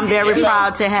 And I'm very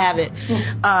proud to have it.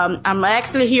 I'm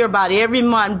actually here about every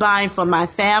month buying for my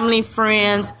family,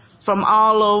 friends, from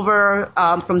all over,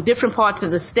 from different parts of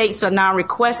the states are now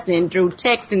requesting through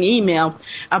text and email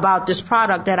about this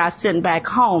product that I sent back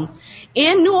home.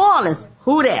 In New Orleans,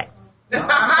 who that?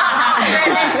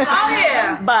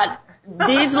 But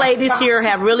these ladies here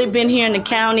have really been here in the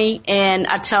county, and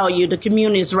I tell you, the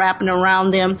community is wrapping around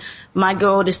them. My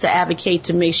goal is to advocate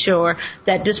to make sure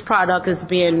that this product is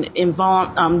being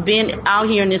involved, being out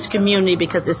here in this community,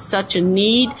 because it's such a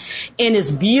need, and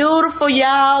it's beautiful,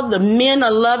 y'all. The men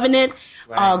are loving it.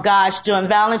 Right. Oh gosh, during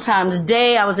Valentine's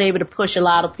Day, I was able to push a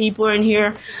lot of people in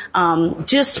here,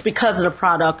 just because of the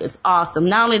product. It's awesome.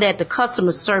 Not only that, the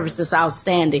customer service is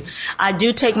outstanding. I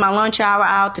do take my lunch hour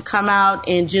out to come out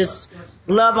and just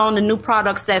love on the new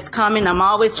products that's coming. I'm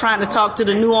always trying to talk to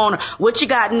the new owner. What you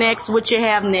got next? What you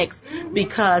have next?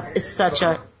 Because it's such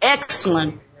an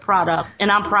excellent product,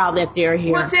 and I'm proud that they're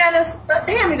here. Well, Janice,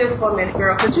 hand me this for a minute,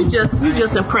 girl, because you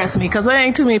just impressed me, because there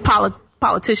ain't too many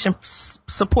politicians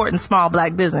supporting small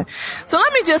black business. So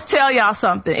let me just tell y'all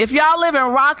something. If y'all live in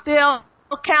Rockdale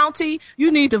County,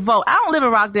 you need to vote. I don't live in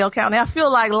Rockdale County. I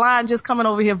feel like Lion just coming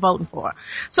over here voting for her.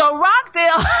 So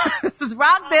Rockdale, this is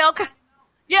Rockdale.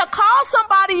 Yeah, call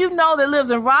somebody you know that lives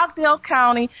in Rockdale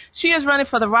County. She is running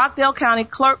for the Rockdale County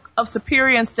Clerk of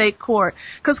Superior and State Court.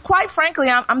 Because quite frankly,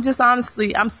 I'm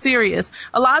serious.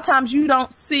 A lot of times you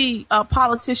don't see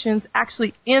politicians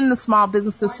actually in the small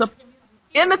businesses,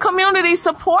 in the community,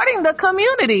 supporting the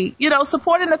community,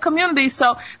 supporting the community.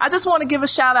 So I just want to give a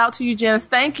shout out to you, Janice.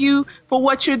 Thank you for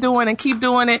what you're doing, and keep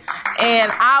doing it. And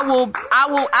I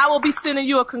will be sending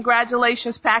you a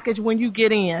congratulations package when you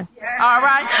get in. Yeah. All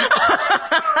right.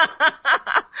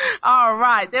 All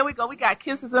right. There we go. We got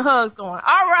kisses and hugs going.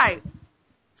 All right.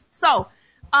 So,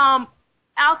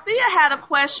 Althea had a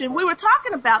question. We were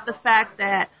talking about the fact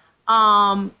that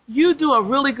you do a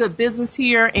really good business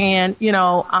here, and,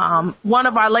 one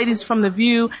of our ladies from The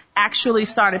View actually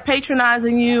started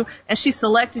patronizing you, and she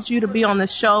selected you to be on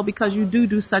this show because you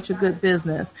do such a good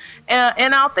business.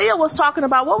 And Althea was talking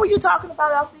about, what were you talking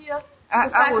about, Althea? The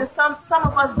fact that some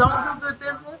of us don't do good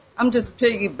business? I'm just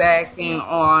piggybacking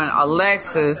on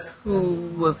Alexis,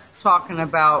 who was talking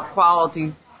about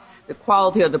the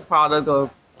quality of the product or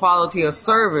quality of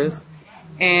service.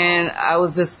 And I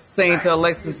was just saying to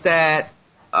Alexis that,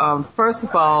 first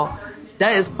of all,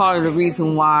 that is part of the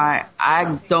reason why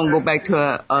I don't go back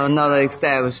to another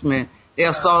establishment.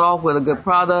 They'll start off with a good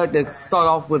product. They'll start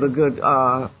off with a good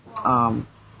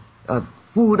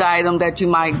food item that you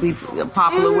might be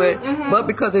popular with. But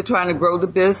because they're trying to grow the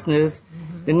business,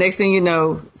 the next thing you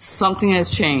know, something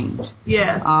has changed.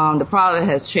 Yes. The product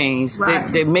has changed.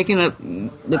 Right. They're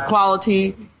making the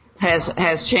quality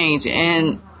has changed.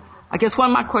 And I guess one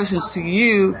of my questions to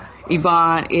you,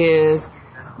 Yvonne, is,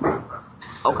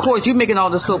 of course, you're making all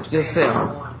the soaps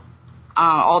yourself,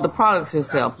 all the products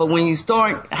yourself. But when you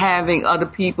start having other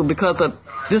people, because of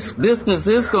this business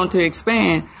is going to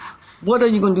expand, what are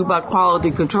you going to do about quality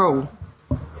control?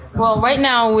 Well, right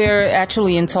now we're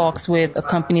actually in talks with a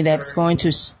company that's going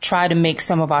to try to make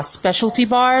some of our specialty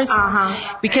bars.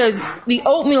 Because the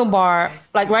oatmeal bar,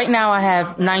 like right now I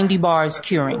have 90 bars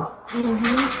curing.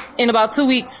 In about 2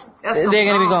 weeks, they're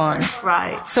going to be gone.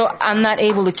 Right. So I'm not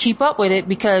able to keep up with it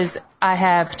because I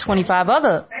have 25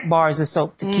 other bars of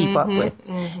soap to keep up with.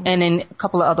 And then a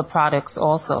couple of other products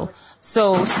also.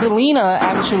 So Selena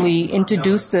actually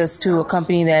introduced us to a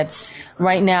company that's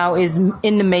right now is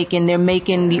in the making. They're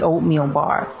making the oatmeal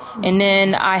bar. And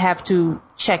then I have to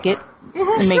check it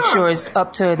and make sure it's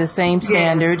up to the same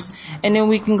standards, and then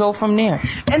we can go from there.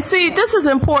 And see, this is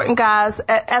important, guys.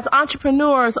 As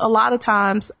entrepreneurs, a lot of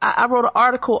times, I wrote an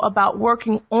article about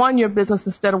working on your business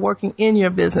instead of working in your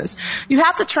business. You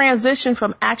have to transition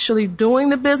from actually doing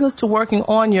the business to working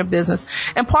on your business.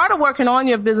 And part of working on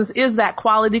your business is that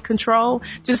quality control,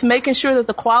 just making sure that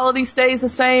the quality stays the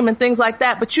same and things like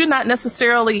that, but you're not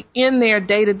necessarily in there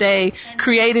day to day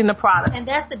creating the product. And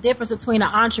that's the difference between an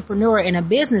entrepreneur and a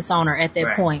business owner at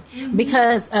that point,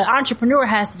 because an entrepreneur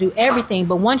has to do everything,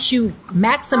 but once you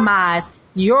maximize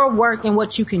your work and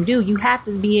what you can do, you have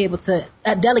to be able to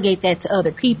delegate that to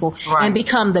other people and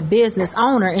become the business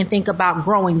owner and think about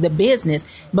growing the business,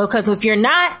 because if you're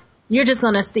not, you're just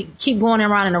going to keep going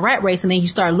around in a rat race, and then you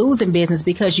start losing business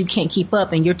because you can't keep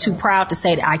up and you're too proud to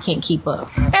say that I can't keep up.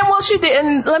 And well, she did,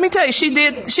 and let me tell you, she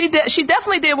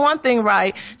definitely did one thing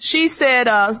right. She said,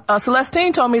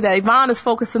 Celestine told me that Yvonne is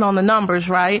focusing on the numbers,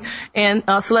 right? And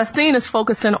Celestine is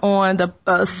focusing on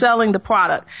the selling the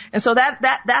product. And so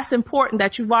that's important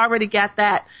that you've already got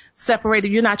that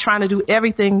separated. You're not trying to do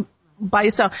everything by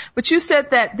yourself. But you said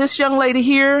that this young lady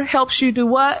here helps you do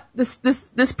what? This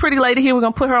pretty lady here, we're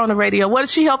going to put her on the radio. What did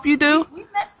she help you do? We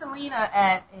met Selena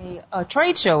at a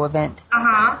trade show event.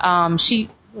 She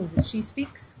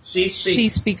speaks? She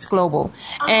speaks global.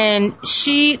 And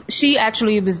she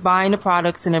actually was buying the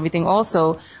products and everything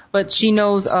also, but she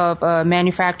knows of a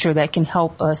manufacturer that can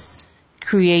help us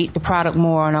create the product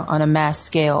more on a mass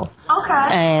scale. Okay.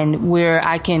 And where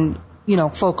I can,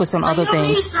 focus on other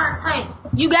things.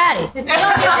 You got it. We don't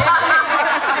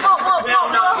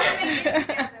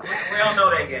know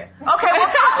that yet. Okay,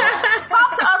 well,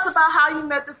 talk to us about how you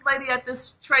met this lady at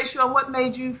this trade show and what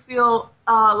made you feel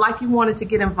like you wanted to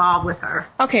get involved with her.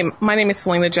 Okay, my name is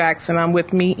Selena Jackson. I'm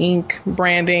with Me Inc.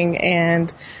 Branding,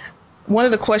 and one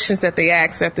of the questions that they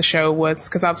asked at the show was,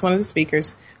 because I was one of the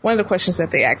speakers, one of the questions that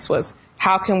they asked was,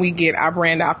 how can we get our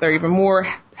brand out there even more?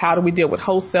 How do we deal with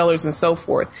wholesalers and so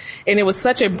forth? And it was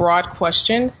such a broad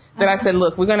question that I said,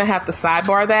 look, we're going to have to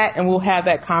sidebar that, and we'll have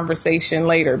that conversation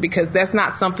later, because that's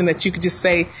not something that you could just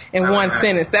say in one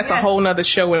sentence. That's a whole nother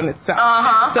show in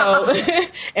itself. So,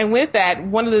 and with that,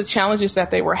 one of the challenges that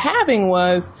they were having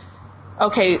was,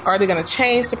 okay, are they going to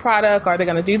change the product? Are they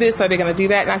going to do this? Are they going to do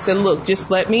that? And I said, look, just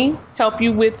let me help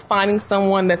you with finding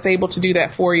someone that's able to do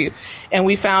that for you. And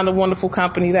we found a wonderful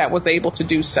company that was able to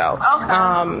do so.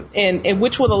 Okay. And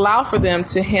which would allow for them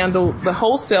to handle the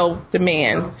wholesale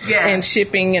demands and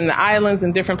shipping in the islands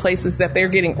and different places that they're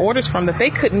getting orders from that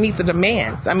they couldn't meet the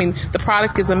demands. I mean, the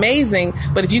product is amazing,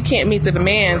 but if you can't meet the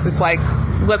demands, it's like,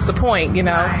 what's the point,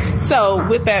 Right. So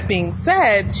with that being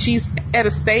said, she's at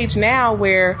a stage now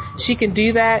where she can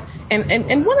do that.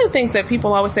 And one of the things that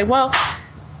people always say, well,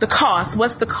 the cost,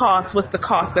 what's the cost? What's the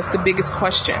cost? That's the biggest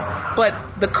question. But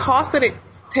the cost that it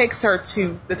takes her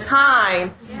to, the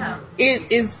time,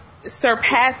 it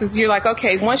surpasses. You're like,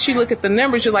 okay, once you look at the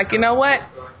numbers, you're like, you know what?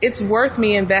 It's worth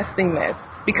me investing this,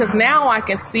 because now I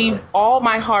can see all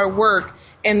my hard work.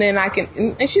 And then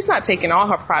and she's not taking all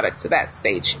her products to that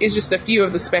stage. It's just a few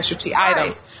of the specialty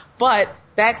items. But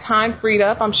that time freed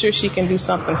up, I'm sure she can do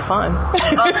something fun.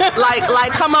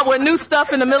 like come up with new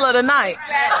stuff in the middle of the night.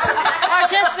 Or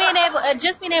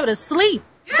just being able to sleep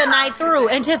the night through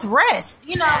and just rest.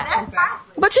 That's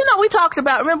possible. But we talked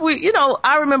about, remember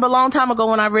I remember a long time ago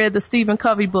when I read the Stephen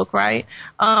Covey book, right?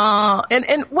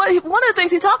 And one of the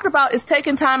things he talked about is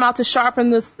taking time out to sharpen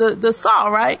the saw,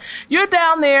 right? You're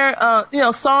down there,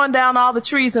 sawing down all the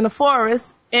trees in the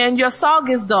forest, and your saw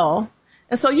gets dull.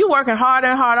 And so you're working harder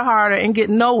and harder and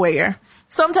getting nowhere.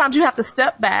 Sometimes you have to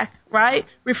step back, right?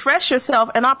 Refresh yourself.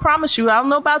 And I promise you, I don't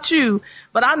know about you,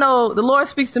 but I know the Lord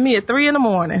speaks to me at 3 a.m.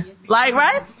 Like,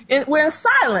 right? And we're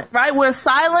silent, right? We're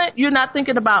silent. You're not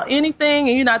thinking about anything,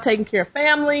 and you're not taking care of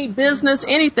family, business,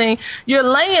 anything. You're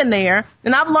laying there.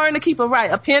 And I've learned to keep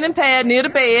a pen and pad near the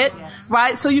bed,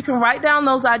 right? So you can write down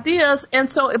those ideas. And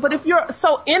so, but if you're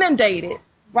so inundated,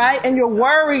 right, and you're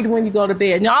worried when you go to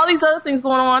bed, and all these other things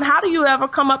going on, how do you ever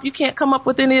you can't come up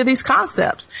with any of these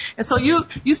concepts? And so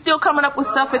you still coming up with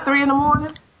stuff at 3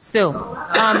 a.m? Still.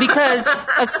 Because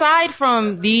aside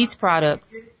from these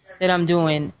products that I'm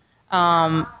doing,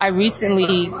 I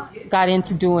recently got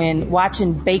into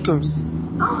watching bakers.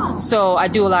 So I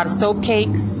do a lot of soap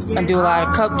cakes, I do a lot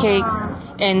of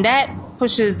cupcakes, and that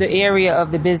pushes the area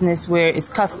of the business where it's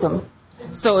custom.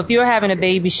 So if you're having a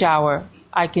baby shower,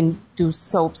 I can do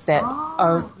soaps that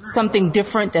are something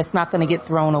different that's not going to get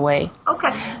thrown away. Okay.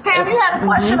 Pam, you had a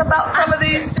question about some of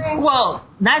these things? Well,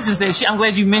 not just that. I'm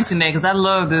glad you mentioned that because I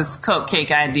love this cupcake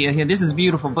idea here. This is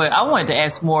beautiful. But I wanted to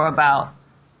ask more about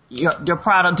your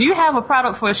product. Do you have a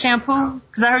product for a shampoo?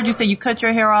 Because I heard you say you cut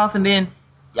your hair off and then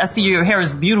I see your hair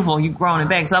is beautiful. You've grown it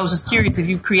back. So I was just curious if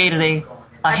you created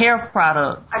a hair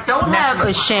product. I don't have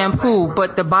a shampoo,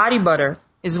 but the body butter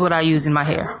is what I use in my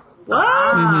hair.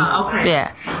 Okay.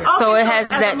 Yeah. Okay, so it has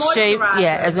that shape,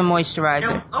 as a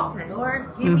moisturizer. Okay.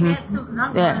 Lord, give me that too, because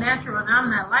I'm going natural and I'm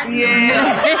not like you.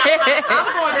 I'm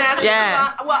going natural.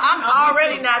 Yeah. Well, I'm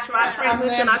already natural. I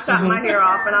transitioned. I chopped my hair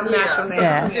off and I'm natural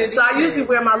now. Yeah. So I usually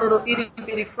wear my little itty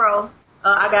bitty fro.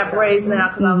 I got braids now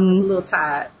because I was just a little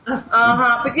tired.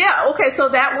 But yeah, okay, so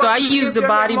that So I use the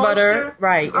body butter,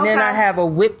 right. And then I have a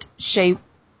whipped shea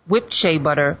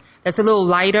butter that's a little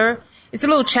lighter. It's a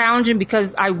little challenging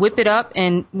because I whip it up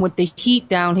and with the heat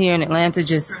down here in Atlanta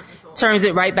just turns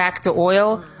it right back to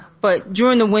oil. But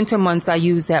during the winter months, I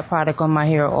use that product on my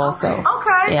hair also.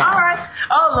 Okay, yeah. All right.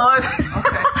 Oh, Lord.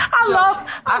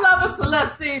 I love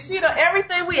Celestine. She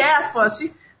everything we ask for.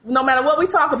 No matter what we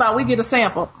talk about, we get a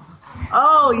sample.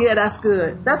 Oh, yeah, that's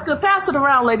good. That's good. Pass it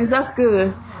around, ladies. That's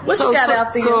good. What you got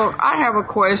out there? So I have a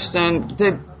question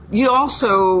that you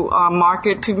also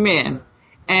market to men.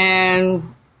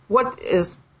 And what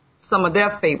is some of their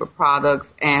favorite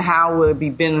products and how will it be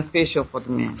beneficial for the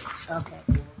men? Okay.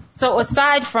 So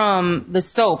aside from the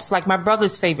soaps, like my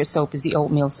brother's favorite soap is the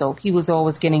oatmeal soap. He was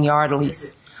always getting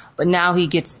Yardley's, but now he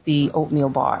gets the oatmeal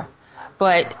bar.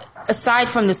 But aside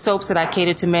from the soaps that I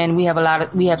cater to men, we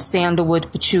have sandalwood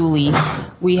patchouli,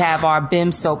 we have our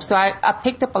BIM soap. So I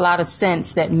picked up a lot of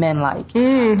scents that men like.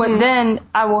 Mm-hmm. But then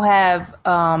I will have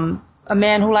a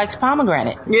man who likes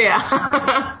pomegranate.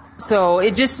 Yeah. So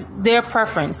it just their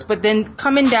preference. But then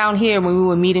coming down here when we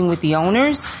were meeting with the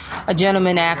owners, a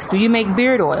gentleman asked, "Do you make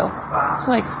beard oil?" I was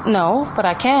like, "No, but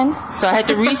I can." So I had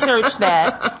to research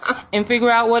that and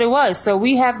figure out what it was. So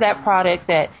we have that product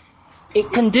that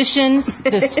it conditions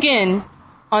the skin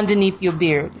underneath your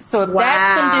beard. So if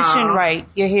that's conditioned right,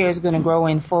 your hair is going to grow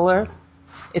in fuller.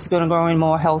 It's going to grow in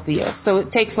more healthier. So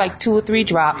it takes like 2 or 3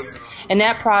 drops. And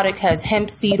that product has hemp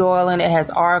seed oil in it, has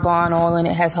argan oil in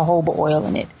it, has jojoba oil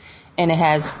in it. And it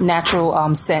has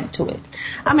natural scent to it.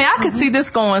 I mean, I could see this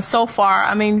going so far.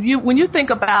 I mean, when you think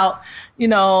about,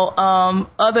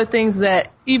 other things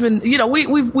that even,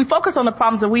 we focus on the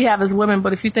problems that we have as women,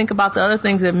 but if you think about the other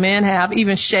things that men have,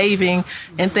 even shaving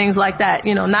and things like that,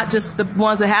 not just the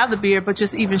ones that have the beard, but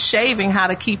just even shaving, how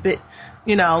to keep it,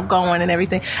 going and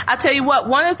everything. I tell you what,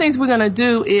 one of the things we're going to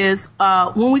do is,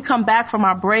 when we come back from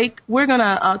our break, we're going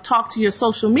to talk to your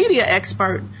social media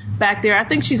expert back there. I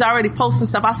think she's already posting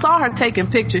stuff. I saw her taking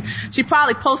pictures. She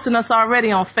probably posting us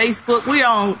already on Facebook. We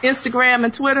are on Instagram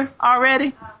and Twitter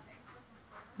already.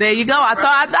 There you go. I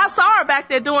saw her back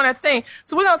there doing her thing.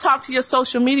 So we're going to talk to your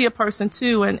social media person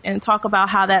too and talk about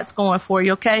how that's going for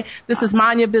you, okay? This is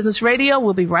Mind Your Business Radio.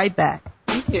 We'll be right back.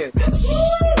 Thank you.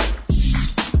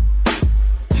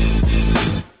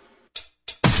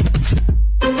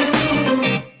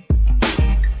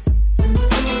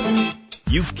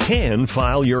 You can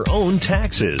file your own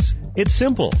taxes. It's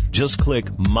simple. Just click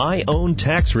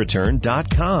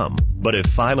myowntaxreturn.com. But if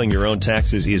filing your own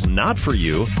taxes is not for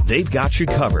you, they've got you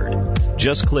covered.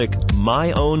 Just click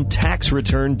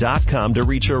myowntaxreturn.com to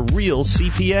reach a real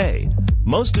CPA.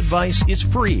 Most advice is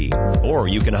free, or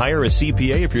you can hire a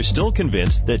CPA if you're still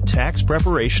convinced that tax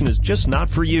preparation is just not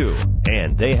for you.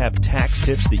 And they have tax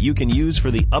tips that you can use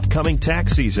for the upcoming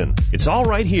tax season. It's all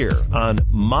right here on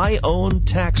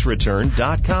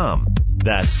myowntaxreturn.com.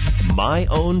 That's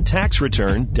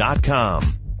myowntaxreturn.com.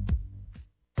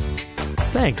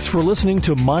 Thanks for listening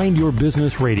to Mind Your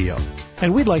Business Radio.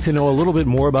 And we'd like to know a little bit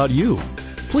more about you.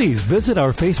 Please visit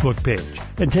our Facebook page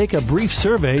and take a brief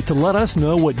survey to let us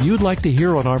know what you'd like to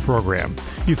hear on our program.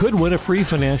 You could win a free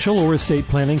financial or estate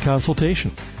planning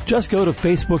consultation. Just go to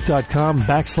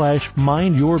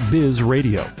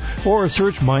facebook.com/MindYourBizRadio or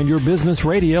search Mind Your Business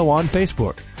Radio on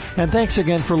Facebook. And thanks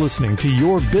again for listening to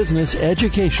your business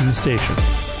education station.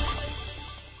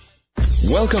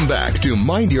 Welcome back to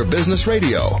Mind Your Business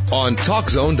Radio on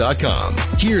TalkZone.com.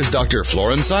 Here's Dr.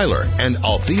 Florence Seiler and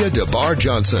Althea DeBar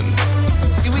Johnson.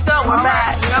 Here we go. We're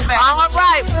back. All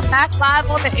right. We're back live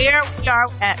on the air. We are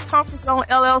at Komfort Zone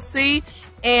LLC.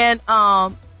 And,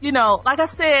 like I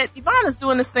said, Yvonne is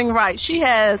doing this thing right. She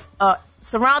has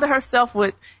surrounded herself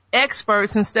with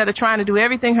experts instead of trying to do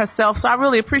everything herself. So I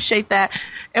really appreciate that.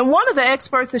 And one of the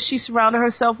experts that she surrounded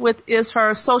herself with is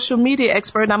her social media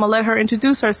expert. And I'm going to let her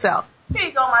introduce herself. Here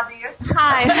you go, my dear.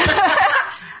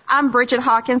 Hi. I'm Bridget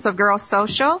Hawkins of Girls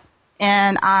Social,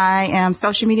 and I am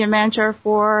social media manager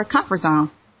for Komfort Zone.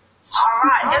 All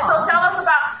right. And so tell us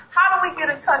about, how do we get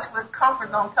in touch with Komfort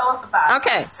Zone? Tell us about it.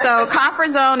 Okay. So Komfort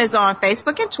Zone is on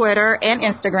Facebook and Twitter and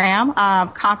Instagram.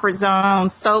 Komfort Zone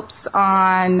Soaps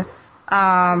on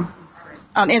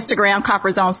Instagram,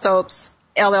 Komfort Zone Soaps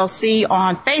LLC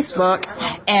on Facebook,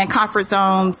 and Komfort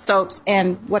Zone Soaps,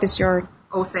 and what is your?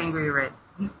 Oh, Sangria Red.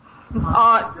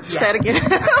 Say it again.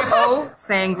 Oh,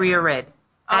 Sangria Red.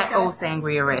 At Oh,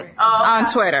 Sangria Red. On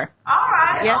Twitter. All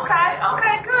right. Yes.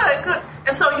 Okay, good.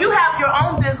 And so you have your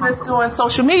own business doing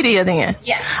social media then?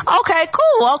 Yes. Okay,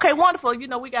 cool. Okay, wonderful. You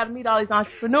know, we got to meet all these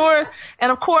entrepreneurs.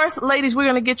 And of course, ladies, we're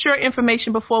going to get your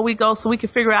information before we go so we can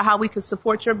figure out how we can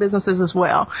support your businesses as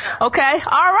well. Okay?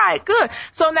 All right, good.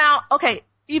 So now, okay,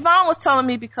 Yvonne was telling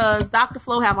me because Dr.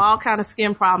 Flo have all kind of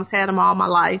skin problems, had them all my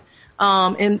life,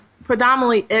 and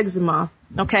predominantly eczema.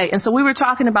 Okay, and so we were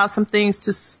talking about some things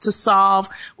to solve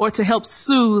or to help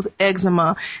soothe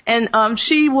eczema. And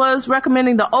she was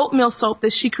recommending the oatmeal soap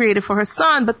that she created for her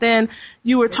son, but then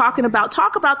you were talk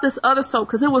about this other soap,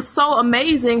 because it was so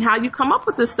amazing how you come up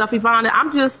with this stuff, Yvonne.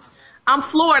 I'm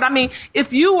floored. I mean,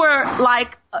 if you were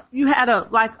like, you had a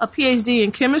PhD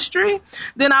in chemistry,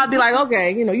 then I'd be like,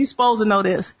 okay, you know, you're supposed to know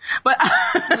this. But,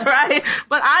 right?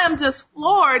 But I am just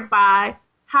floored by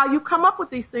how you come up with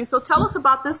these things. So tell us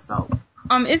about this soap.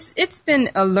 It's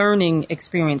been a learning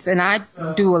experience, and I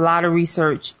do a lot of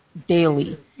research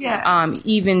daily. Yeah.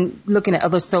 Even looking at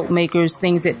other soap makers,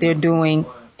 things that they're doing.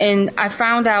 And I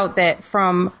found out that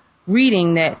from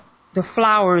reading that the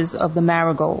flowers of the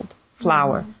marigold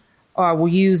flower were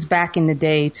used back in the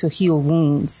day to heal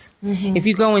wounds. Mm-hmm. If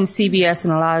you go in CVS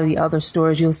and a lot of the other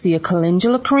stores, you'll see a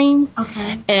calendula cream.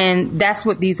 Okay. And that's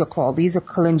what these are called. These are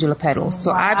calendula petals.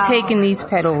 So I've taken these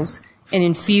petals and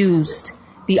infused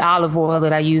the olive oil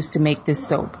that I use to make this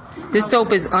soap. This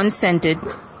soap is unscented.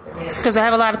 It's because I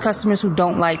have a lot of customers who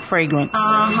don't like fragrance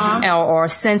or are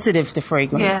sensitive to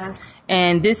fragrance. Yes.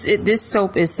 And this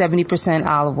soap is 70%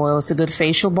 olive oil. It's a good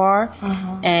facial bar.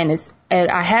 And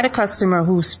I had a customer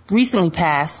who's recently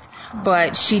passed,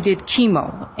 but she did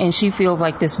chemo, and she feels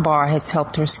like this bar has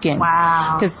helped her skin.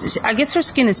 Wow. Because I guess her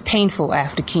skin is painful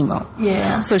after chemo.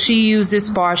 Yeah. So she used this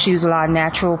bar. She used a lot of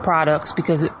natural products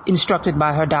because instructed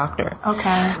by her doctor.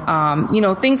 Okay.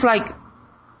 Things like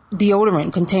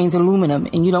deodorant contains aluminum,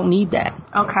 and you don't need that.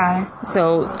 Okay.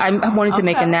 So I wanted to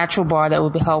make a natural bar that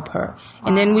would help her.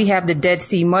 And then we have the Dead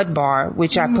Sea Mud Bar,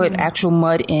 which I put actual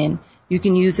mud in. You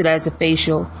can use it as a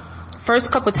facial.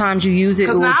 First couple of times you use it,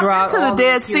 it will draw to the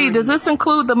Dead Sea. Does this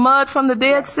include the mud from the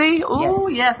Dead Sea? Ooh,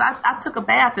 yes. I took a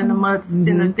bath in the mud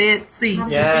in the Dead Sea.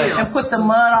 Yes. And put the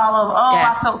mud all over. Oh,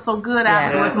 I felt so good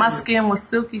afterwards. My skin was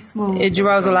silky smooth. It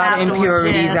draws a lot of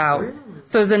impurities out.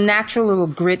 So there's a natural little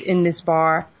grit in this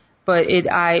bar, but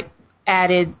I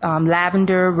added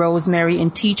lavender, rosemary,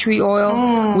 and tea tree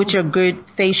oil, which are good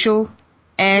facial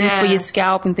and for your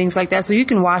scalp and things like that. So you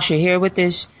can wash your hair with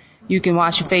this. You can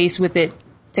wash your face with it.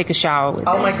 Take a shower with it.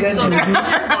 Oh my goodness.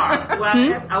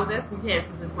 I was asking if you had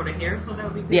something for the hair, so that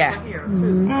would be good for hair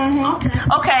too.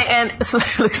 Okay, and so,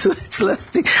 let's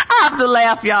see. I have to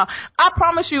laugh, y'all. I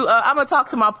promise you, I'm going to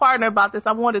talk to my partner about this.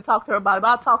 I wanted to talk to her about it, but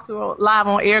I'll talk to her live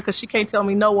on air because she can't tell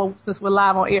me no since we're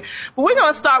live on air. But we're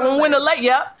going to start when the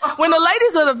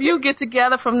ladies of The View get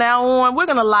together from now on, we're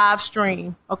going to live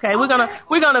stream. Okay, we're going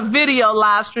to video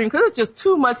live stream because it's just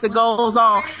too much that goes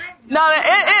on. No,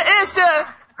 it's just,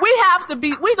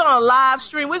 we're going to live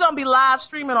stream. We're going to be live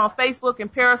streaming on Facebook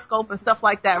and Periscope and stuff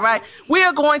like that, right? We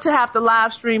are going to have to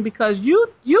live stream because you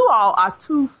all are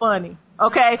too funny,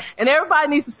 okay? And everybody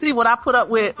needs to see what I put up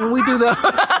with when we do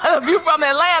the View from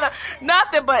Atlanta.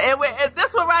 Nothing but, and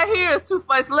this one right here is too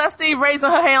funny. Celestine raising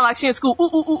her hand like she in school.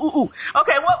 Ooh, ooh, ooh, ooh, ooh.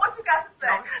 Okay, what you got to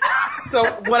say? So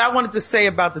what I wanted to say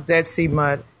about the Dead Sea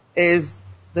Mud is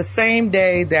the same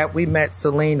day that we met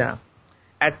Selena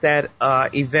at that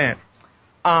event,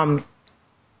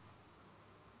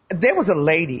 there was a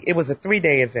lady, it was a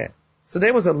 3-day event. So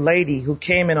there was a lady who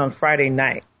came in on Friday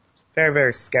night, very,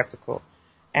 very skeptical.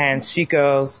 And she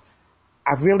goes,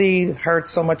 I really heard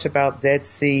so much about Dead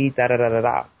Sea,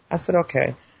 da-da-da-da-da. I said,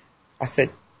 okay. I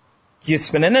said, you're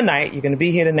spending the night, you're going to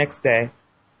be here the next day.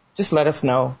 Just let us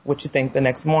know what you think the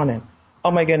next morning.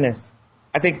 Oh my goodness.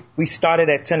 I think we started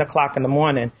at 10 o'clock in the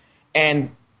morning,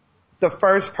 and the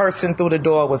first person through the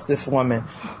door was this woman.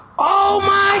 Oh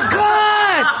my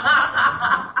God!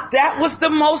 That was the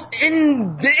most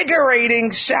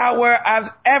invigorating shower I've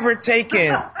ever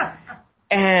taken.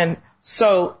 And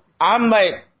so I'm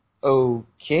like,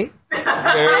 okay,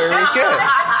 very good.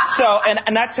 So,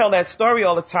 and I tell that story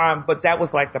all the time, but that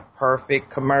was like the perfect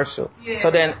commercial. Yeah.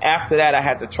 So then after that, I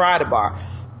had to try the bar.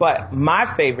 But my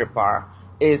favorite bar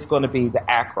is going to be the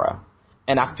Accra.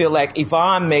 And I feel like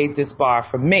Yvonne made this bar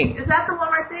for me. Is that the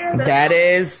one right there? That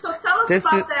is. So tell us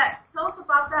about that. Tell us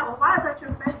about that. Well, why is that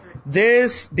your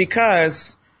favorite?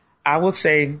 Because I will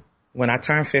say when I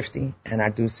turn 50, and I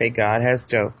do say God has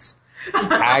jokes,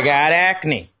 I got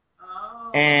acne.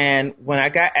 Oh. And when I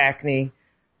got acne,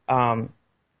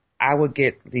 I would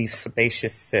get these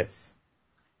sebaceous cysts.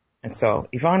 And so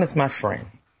Yvonne is my friend.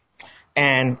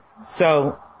 And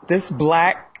so this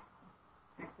black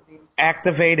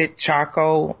activated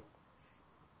charcoal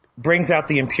brings out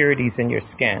the impurities in your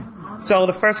skin. So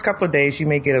the first couple of days you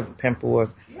may get a pimple,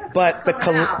 but the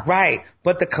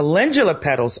calendula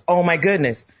petals, oh my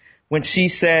goodness, when she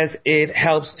says it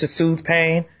helps to soothe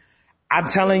pain, I'm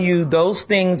telling you those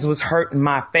things was hurting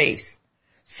my face.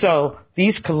 So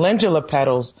these calendula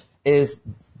petals is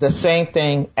the same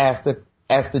thing as the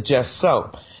Just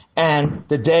Soap, and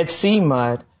the Dead Sea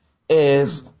mud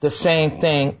is the same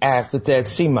thing as the Dead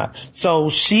Sea mud. So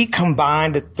she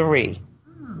combined the three.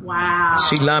 Wow.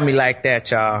 She loved me like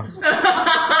that, y'all. So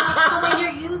when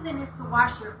you're using this to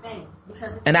wash your face,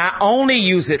 and I only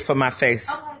use it for my face.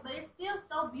 Okay, but it's still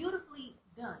so beautifully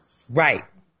done. Right.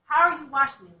 How are you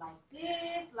washing it? Like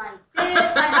this, like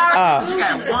this? Like how are you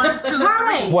using it? 1, 2,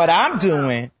 3. What I'm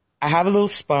doing, I have a little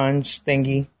sponge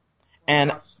thingy,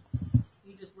 and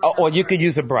or you could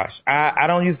use a brush. I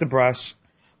don't use the brush,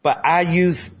 but I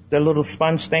use the little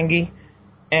sponge thingy,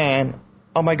 and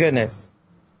oh my goodness,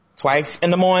 twice in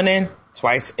the morning,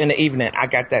 twice in the evening. I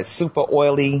got that super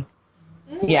oily.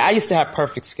 Yeah, I used to have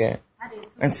perfect skin.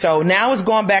 And so now it's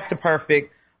going back to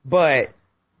perfect, but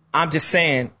I'm just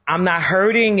saying, I'm not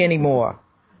hurting anymore.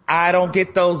 I don't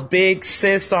get those big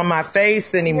cysts on my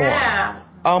face anymore. Yeah.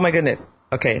 Oh my goodness.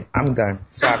 Okay, I'm done.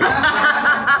 Sorry.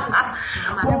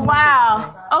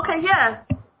 Wow. Okay, yeah.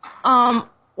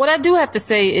 What I do have to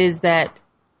say is that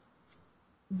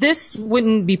this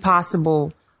wouldn't be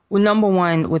possible, number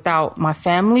one, without my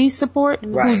family support,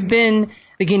 right, who's been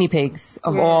the guinea pigs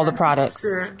of all the products.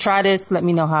 Sure. Try this, let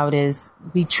me know how it is.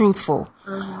 Be truthful.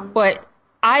 But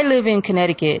I live in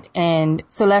Connecticut, and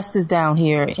Celeste is down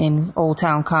here in Old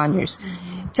Town Conyers.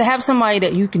 To have somebody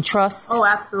that you can trust. Oh,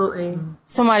 absolutely.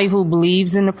 Somebody who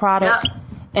believes in the product. Yep.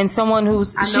 And someone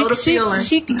who's,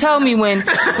 she can tell me when we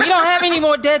don't have any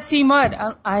more Dead Sea mud.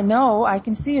 I know, I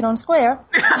can see it on Square.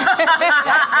 But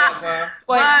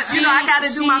I got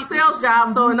to do my sales job.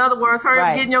 So in other words,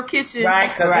 hurry get in your kitchen. Right,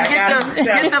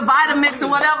 get the Vitamix or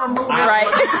whatever moving. Right.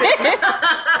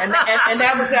 and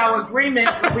that was our agreement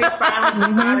when we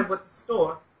finally decided with the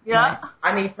store. Yeah.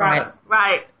 I need product.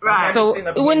 Right. So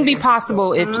it wouldn't be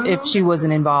possible if she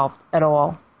wasn't involved at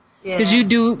all. Because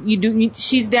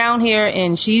she's down here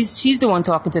and she's the one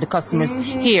talking to the customers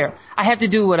here. I have to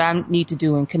do what I need to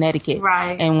do in Connecticut.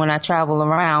 Right. And when I travel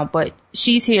around, but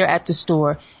she's here at the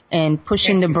store and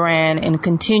pushing the brand and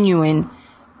continuing,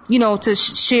 to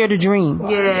share the dream.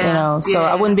 Yeah. So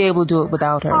I wouldn't be able to do it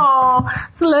without her. Oh,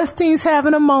 Celestine's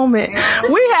having a moment.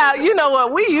 We have,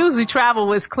 what we usually travel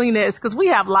with Kleenex because we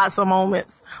have lots of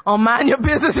moments on Mind Your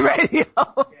Business Radio.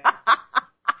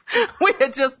 We're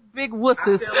just big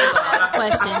wusses.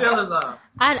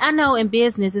 I know in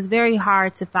business it's very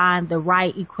hard to find the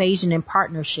right equation in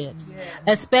partnerships,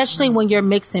 especially when you're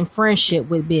mixing friendship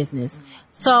with business.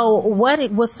 So what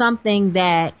was something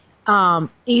that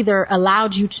either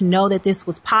allowed you to know that this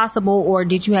was possible, or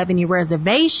did you have any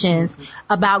reservations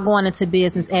about going into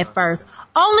business at first?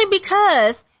 Only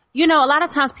because a lot of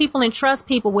times people entrust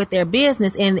people with their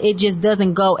business and it just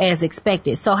doesn't go as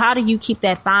expected. So how do you keep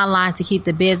that fine line to keep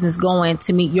the business going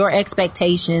to meet your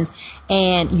expectations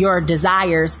and your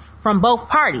desires from both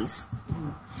parties?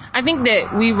 I think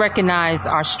that we recognize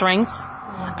our strengths.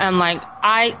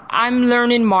 I'm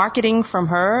learning marketing from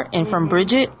her and from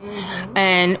Bridget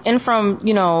and from,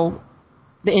 the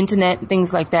internet and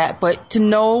things like that. But to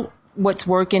know what's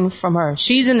working from her.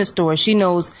 She's in the store. She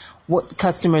knows what the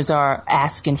customers are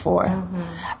asking for.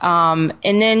 And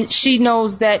then she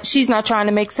knows that she's not trying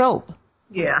to make soap.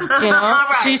 Yeah.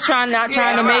 Right. She's trying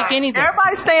to make anything.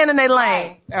 Everybody's staying in their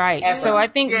lane. Right. So I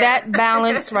think that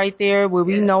balance right there where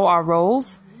we know our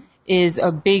roles is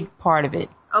a big part of it.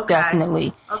 Okay.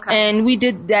 Definitely. Okay. And we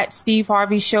did that Steve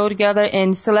Harvey show together,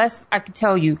 and Celeste, I can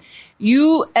tell you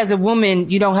as a woman,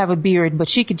 you don't have a beard, but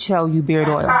she could tell you beard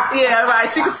oil. Yeah, right.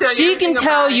 She can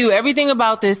tell you everything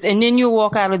about this, and then you'll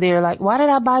walk out of there like, why did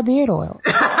I buy beard oil?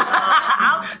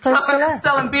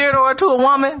 Selling beard oil to a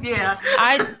woman? Yeah.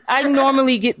 I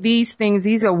normally get these things.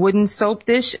 These are wooden soap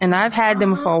dish, and I've had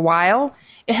them for a while.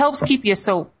 It helps keep your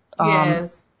soap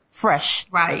fresh.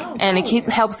 Right. And it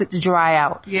helps it to dry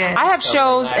out. Yeah. I have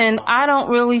shows and I don't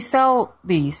really sell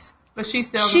these. But she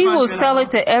sells. She will sell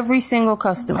it to every single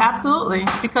customer. Absolutely.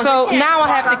 Because so now I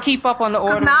have to keep up on the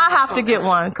order. Because now I have to get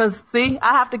one. Because I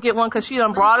have to get one because she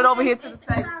done brought it over here to the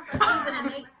table. She's an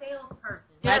innate salesperson.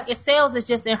 Yes. Like, sales is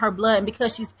just in her blood, and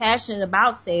because she's passionate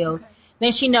about sales,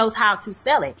 then she knows how to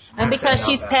sell it. And because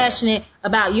she's passionate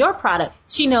about your product,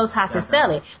 she knows how to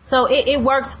sell it. So it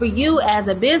works for you as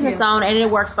a business owner, and it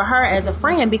works for her as a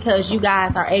friend because you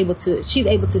guys are she's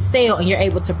able to sell and you're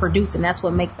able to produce, and that's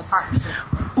what makes the partnership.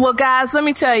 Well, guys, let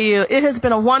me tell you, it has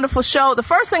been a wonderful show. The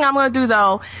first thing I'm going to do,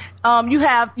 though, you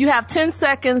have 10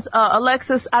 seconds.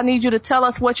 Alexis, I need you to tell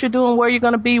us what you're doing, where you're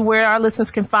going to be, where our listeners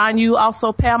can find you.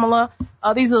 Also, Pamela,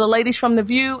 these are the ladies from The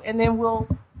View, and then we'll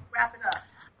wrap it up.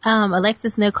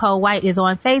 Alexis Nicole White is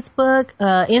on Facebook,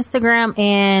 Instagram,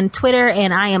 and Twitter,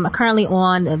 and I am currently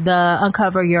on the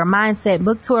Uncover Your Mindset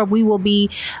book tour. We will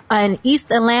be in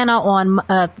East Atlanta on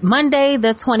Monday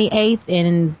the 28th,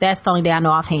 and that's the only day I know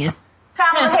offhand.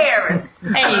 Pamela Harris.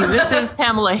 Hey, this is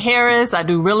Pamela Harris. I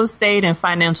do real estate and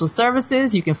financial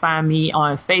services. You can find me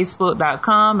on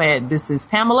Facebook.com at This Is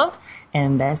Pamela,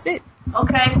 and that's it.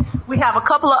 Okay. We have a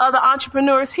couple of other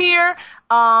entrepreneurs here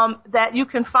that you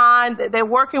can find. They're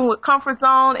working with Komfort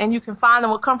Zone, and you can find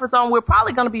them with Komfort Zone. We're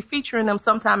probably going to be featuring them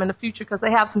sometime in the future because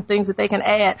they have some things that they can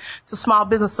add to small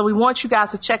business. So we want you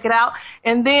guys to check it out.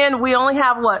 And then we only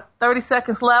have, 30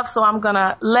 seconds left, so I'm going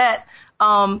to let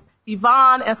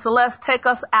Yvonne and Celeste take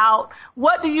us out.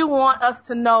 What do you want us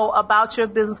to know about your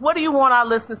business? What do you want our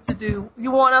listeners to do? You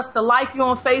want us to like you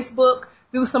on Facebook,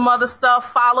 do some other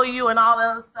stuff, follow you, and all that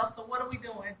other stuff. So what are we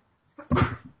doing?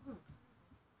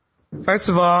 First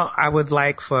of all, I would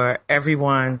like for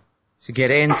everyone to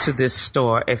get into this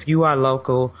store. If you are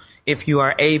local, if you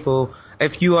are able,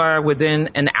 if you are within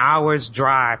an hour's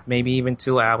drive, maybe even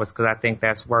 2 hours, because I think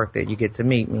that's worth it. You get to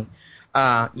meet me.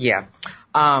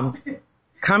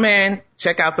 Come in,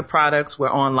 check out the products.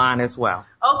 We're online as well.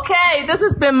 Okay, this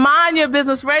has been Mind Your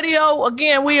Business Radio.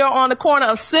 Again, we are on the corner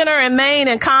of Center and Main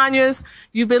and Conyers.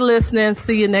 You've been listening.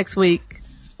 See you next week.